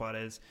sweet spot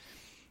is.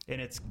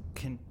 And it's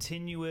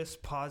continuous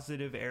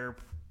positive air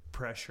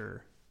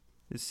pressure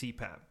is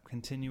CPAP,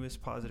 continuous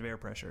positive air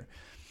pressure.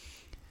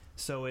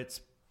 So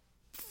it's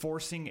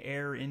forcing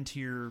air into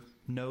your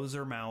nose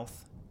or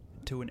mouth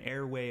to an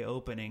airway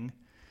opening,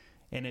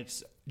 and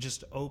it's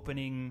just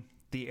opening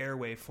the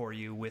airway for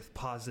you with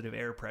positive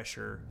air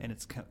pressure, and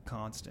it's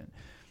constant.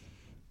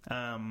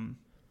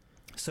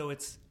 So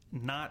it's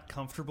not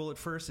comfortable at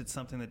first. It's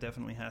something that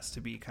definitely has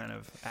to be kind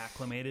of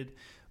acclimated.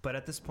 But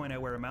at this point, I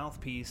wear a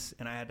mouthpiece,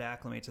 and I had to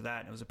acclimate to that,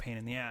 and it was a pain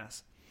in the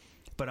ass.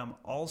 But I'm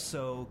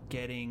also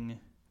getting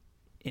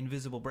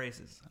invisible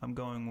braces. I'm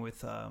going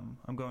with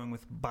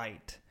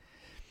Bite,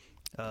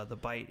 the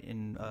Bite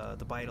in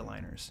the Bite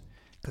aligners.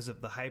 Because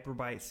of the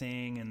Hyperbite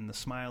thing and the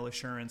Smile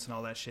Assurance and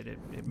all that shit,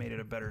 it made it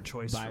a better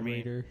choice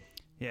Vibrator. for me.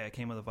 Yeah, it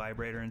came with a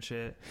vibrator and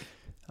shit.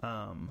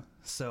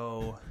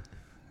 So,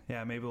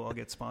 yeah, maybe I'll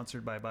get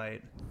sponsored by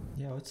Bite.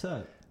 Yeah, what's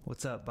up?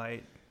 What's up,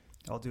 Bite?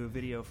 I'll do a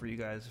video for you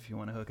guys if you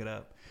want to hook it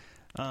up.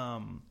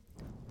 And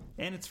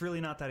it's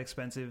really not that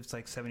expensive. It's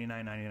like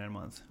 $79.99 a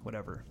month,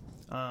 whatever.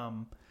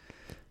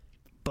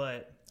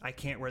 But I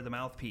can't wear the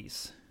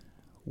mouthpiece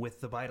with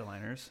the Bite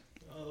aligners.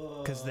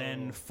 Because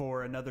then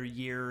for another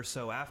year or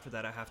so after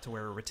that, I have to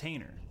wear a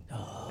retainer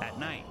at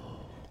night.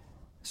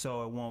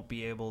 So I won't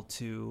be able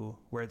to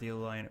wear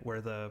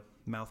the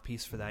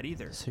mouthpiece for that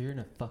either. So you're in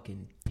a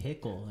fucking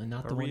pickle and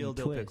not a the one real you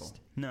dill twist. pickle.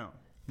 No,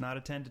 not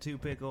a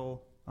 10-2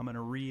 pickle. I'm in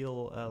a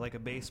real, like a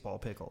baseball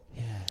pickle.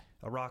 Yeah.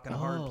 A rock and a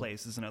hard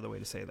place is another way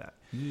to say that.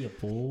 Yeah,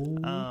 boy.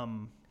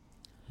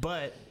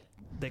 But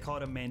they call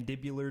it a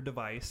mandibular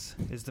device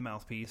is the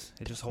mouthpiece.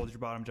 It just holds your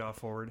bottom jaw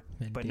forward.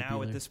 But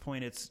now at this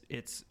point,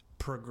 it's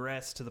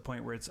progressed to the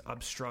point where it's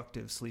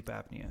obstructive sleep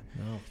apnea.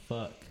 Oh,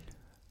 fuck.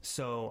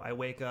 So I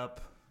wake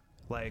up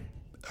like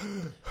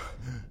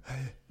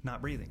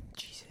not breathing,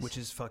 Jesus. which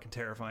is fucking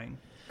terrifying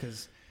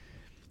because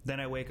then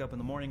I wake up in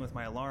the morning with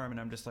my alarm and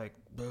I'm just like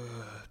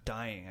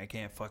dying. I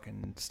can't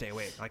fucking stay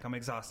awake. Like I'm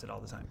exhausted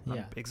all the time. Yeah.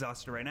 I'm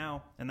exhausted right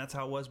now, and that's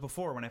how it was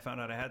before when I found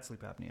out I had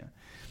sleep apnea.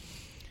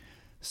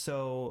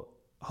 So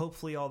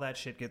hopefully all that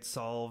shit gets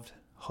solved.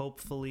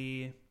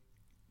 Hopefully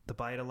the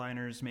Bite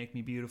aligners make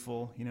me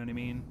beautiful. You know what I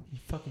mean?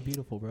 You're fucking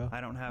beautiful, bro.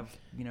 I don't have,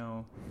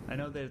 I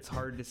know that it's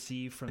hard to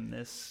see from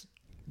this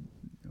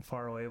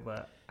far away,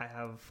 but I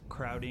have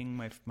crowding.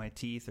 My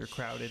teeth are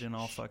crowded and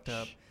all fucked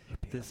up.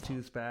 This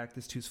tooth's back.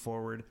 This tooth's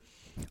forward.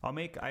 I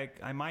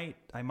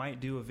might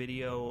do a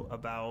video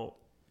about,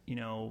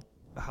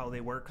 how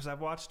they work, because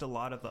I've watched a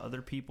lot of the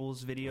other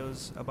people's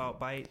videos about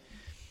Bite.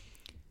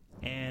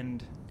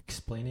 And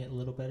explain it a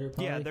little better,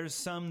 probably. Yeah, there's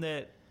some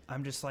that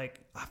I'm just like,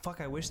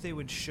 fuck, I wish they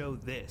would show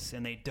this,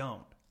 and they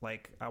don't.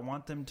 Like, I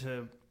want them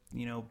to,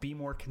 be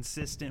more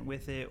consistent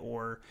with it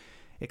or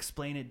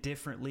explain it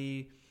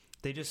differently.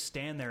 They just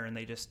stand there and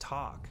they just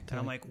talk. And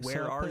I'm like,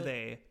 where are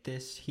they?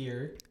 This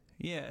here.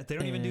 Yeah, they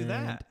don't even do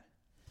that.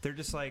 They're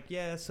just like,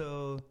 yeah,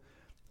 so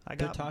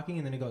They're talking,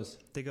 and then it goes.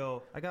 They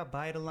go, I got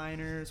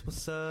Vitaliners.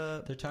 What's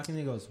up? They're talking,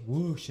 and it goes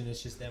whoosh, and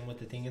it's just them with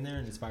the thing in there,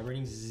 and it's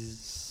vibrating.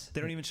 Zzz.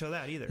 They don't even show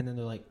that either. And then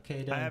they're like,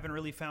 okay, done. I haven't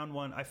really found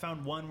one. I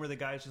found one where the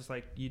guy's just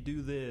like, you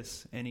do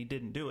this, and he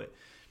didn't do it.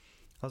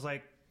 I was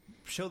like,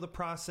 show the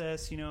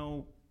process, you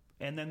know.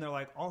 And then they're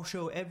like, I'll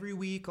show every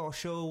week. I'll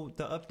show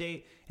the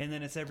update, and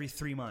then it's every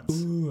 3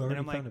 months. Ooh, I and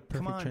I'm found like, a perfect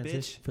come on,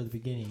 transition bitch. for the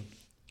beginning.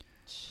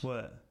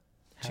 What?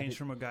 Change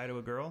from a guy to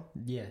a girl?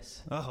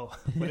 Yes. Oh,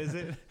 what is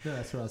it? No,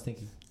 that's what I was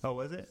thinking. Oh,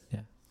 was it?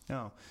 Yeah.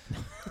 Oh.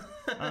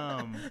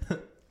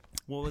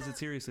 What was it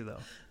seriously though?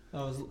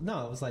 It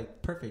was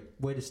like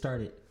perfect way to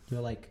start it.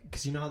 You're like,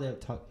 because you know how they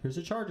talk. Here's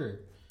a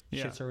charger.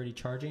 Yeah. Shit's already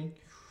charging.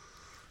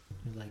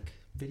 You're like,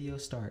 video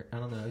start. I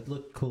don't know. It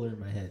looked cooler in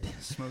my head.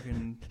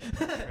 Smoking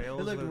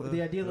trails.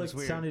 The idea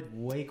sounded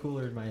way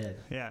cooler in my head.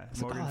 Yeah,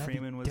 It's Morgan like,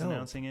 Freeman was dope.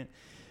 announcing it.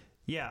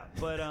 Yeah,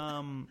 but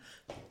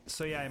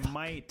so yeah, I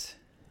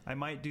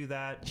might do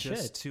that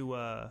just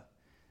to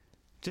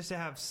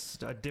have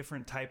a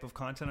different type of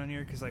content on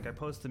here because like I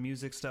post the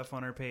music stuff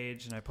on our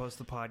page and I post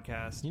the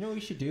podcast. You know what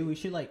we should do? We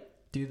should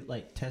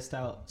test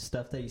out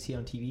stuff that you see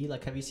on TV.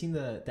 Like, have you seen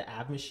the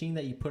ab machine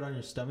that you put on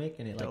your stomach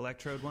and it The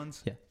electrode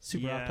ones? Yeah,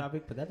 super off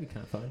topic, but that'd be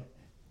kind of fun.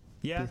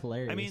 Yeah,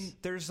 hilarious. I mean,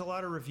 there's a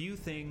lot of review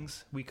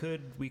things. We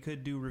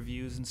could do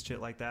reviews and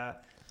shit like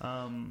that.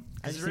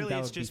 Because really,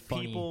 it's just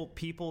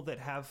people that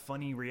have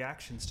funny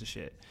reactions to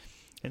shit.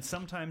 And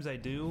sometimes I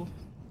do,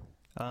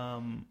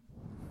 and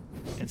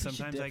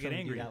sometimes I get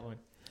angry.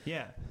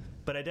 Yeah,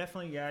 but I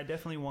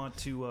definitely want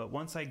to.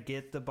 Once I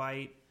get the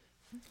Bite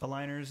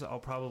aligners, I'll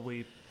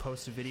probably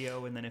post a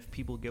video, and then if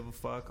people give a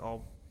fuck,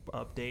 I'll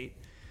update.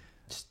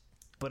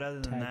 But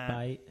other than that,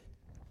 Bite.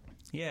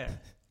 Yeah.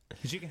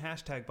 Because you can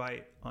hashtag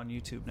Bite on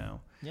YouTube now.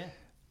 Yeah.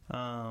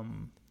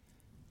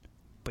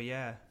 But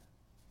yeah,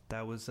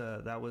 that was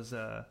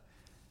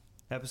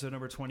episode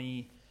number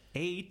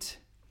 28.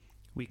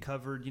 We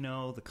covered,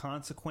 the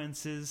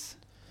consequences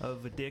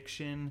of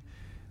addiction.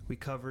 We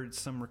covered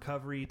some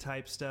recovery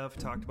type stuff.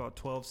 Talked about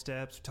 12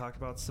 steps. We talked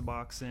about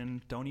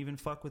Suboxone. Don't even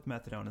fuck with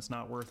methadone. It's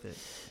not worth it.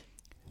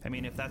 I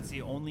mean, if that's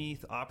the only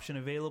option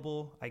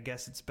available, I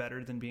guess it's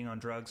better than being on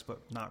drugs,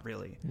 but not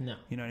really. No.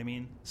 You know what I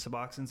mean?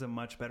 Suboxone's a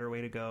much better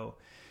way to go.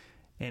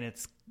 And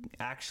it's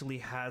actually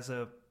has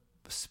a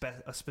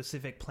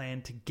specific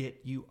plan to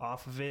get you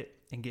off of it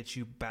and get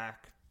you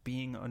back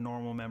being a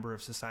normal member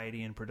of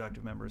society and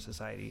productive member of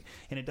society.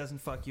 And it doesn't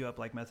fuck you up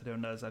like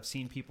methadone does. I've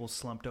seen people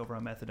slumped over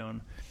on methadone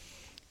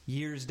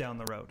years down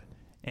the road,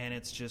 and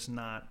it's just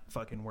not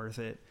fucking worth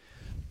it.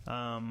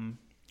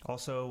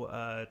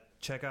 Also,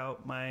 check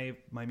out my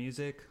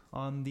music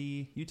on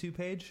the YouTube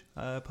page.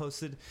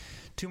 Posted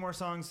 2 more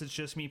songs. It's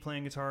just me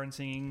playing guitar and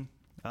singing.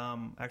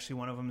 Actually,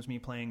 one of them is me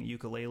playing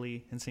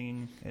ukulele and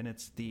singing, and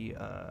it's the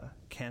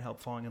Can't Help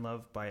Falling in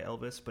Love by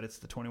Elvis, but it's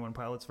the 21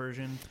 Pilots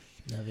version.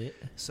 Love it.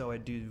 So I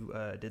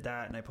did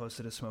that, and I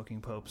posted a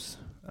Smoking Popes.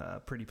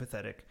 Pretty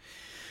pathetic.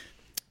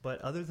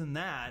 But other than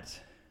that,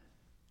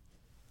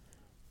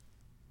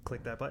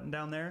 click that button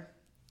down there.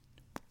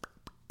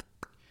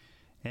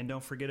 And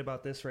don't forget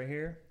about this right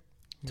here.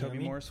 Toby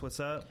Morse, what's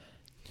up?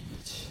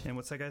 And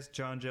what's that, guys?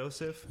 John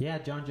Joseph. Yeah,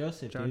 John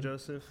Joseph. John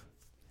Joseph.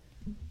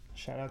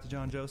 Shout out to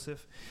John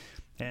Joseph.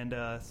 And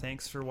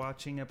thanks for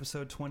watching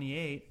episode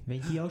 28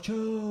 28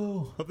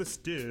 of the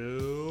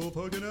Still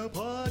Fucking Up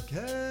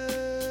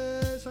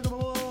Podcast. Talk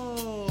about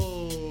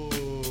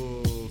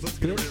balls. Let's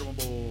get rid of one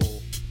bowl.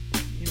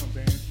 You know what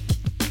I'm saying?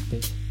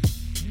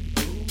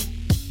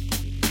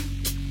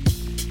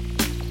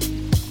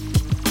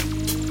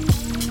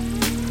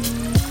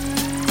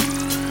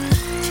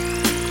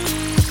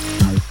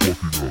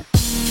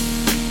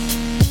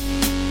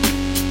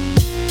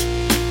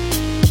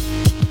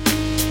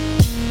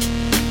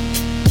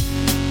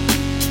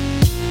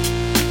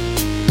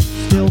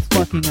 Still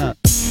fucking up.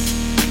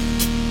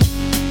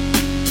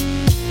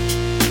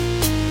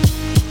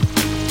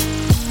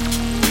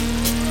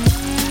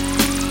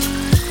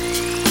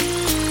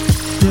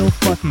 Still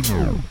fucking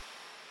up.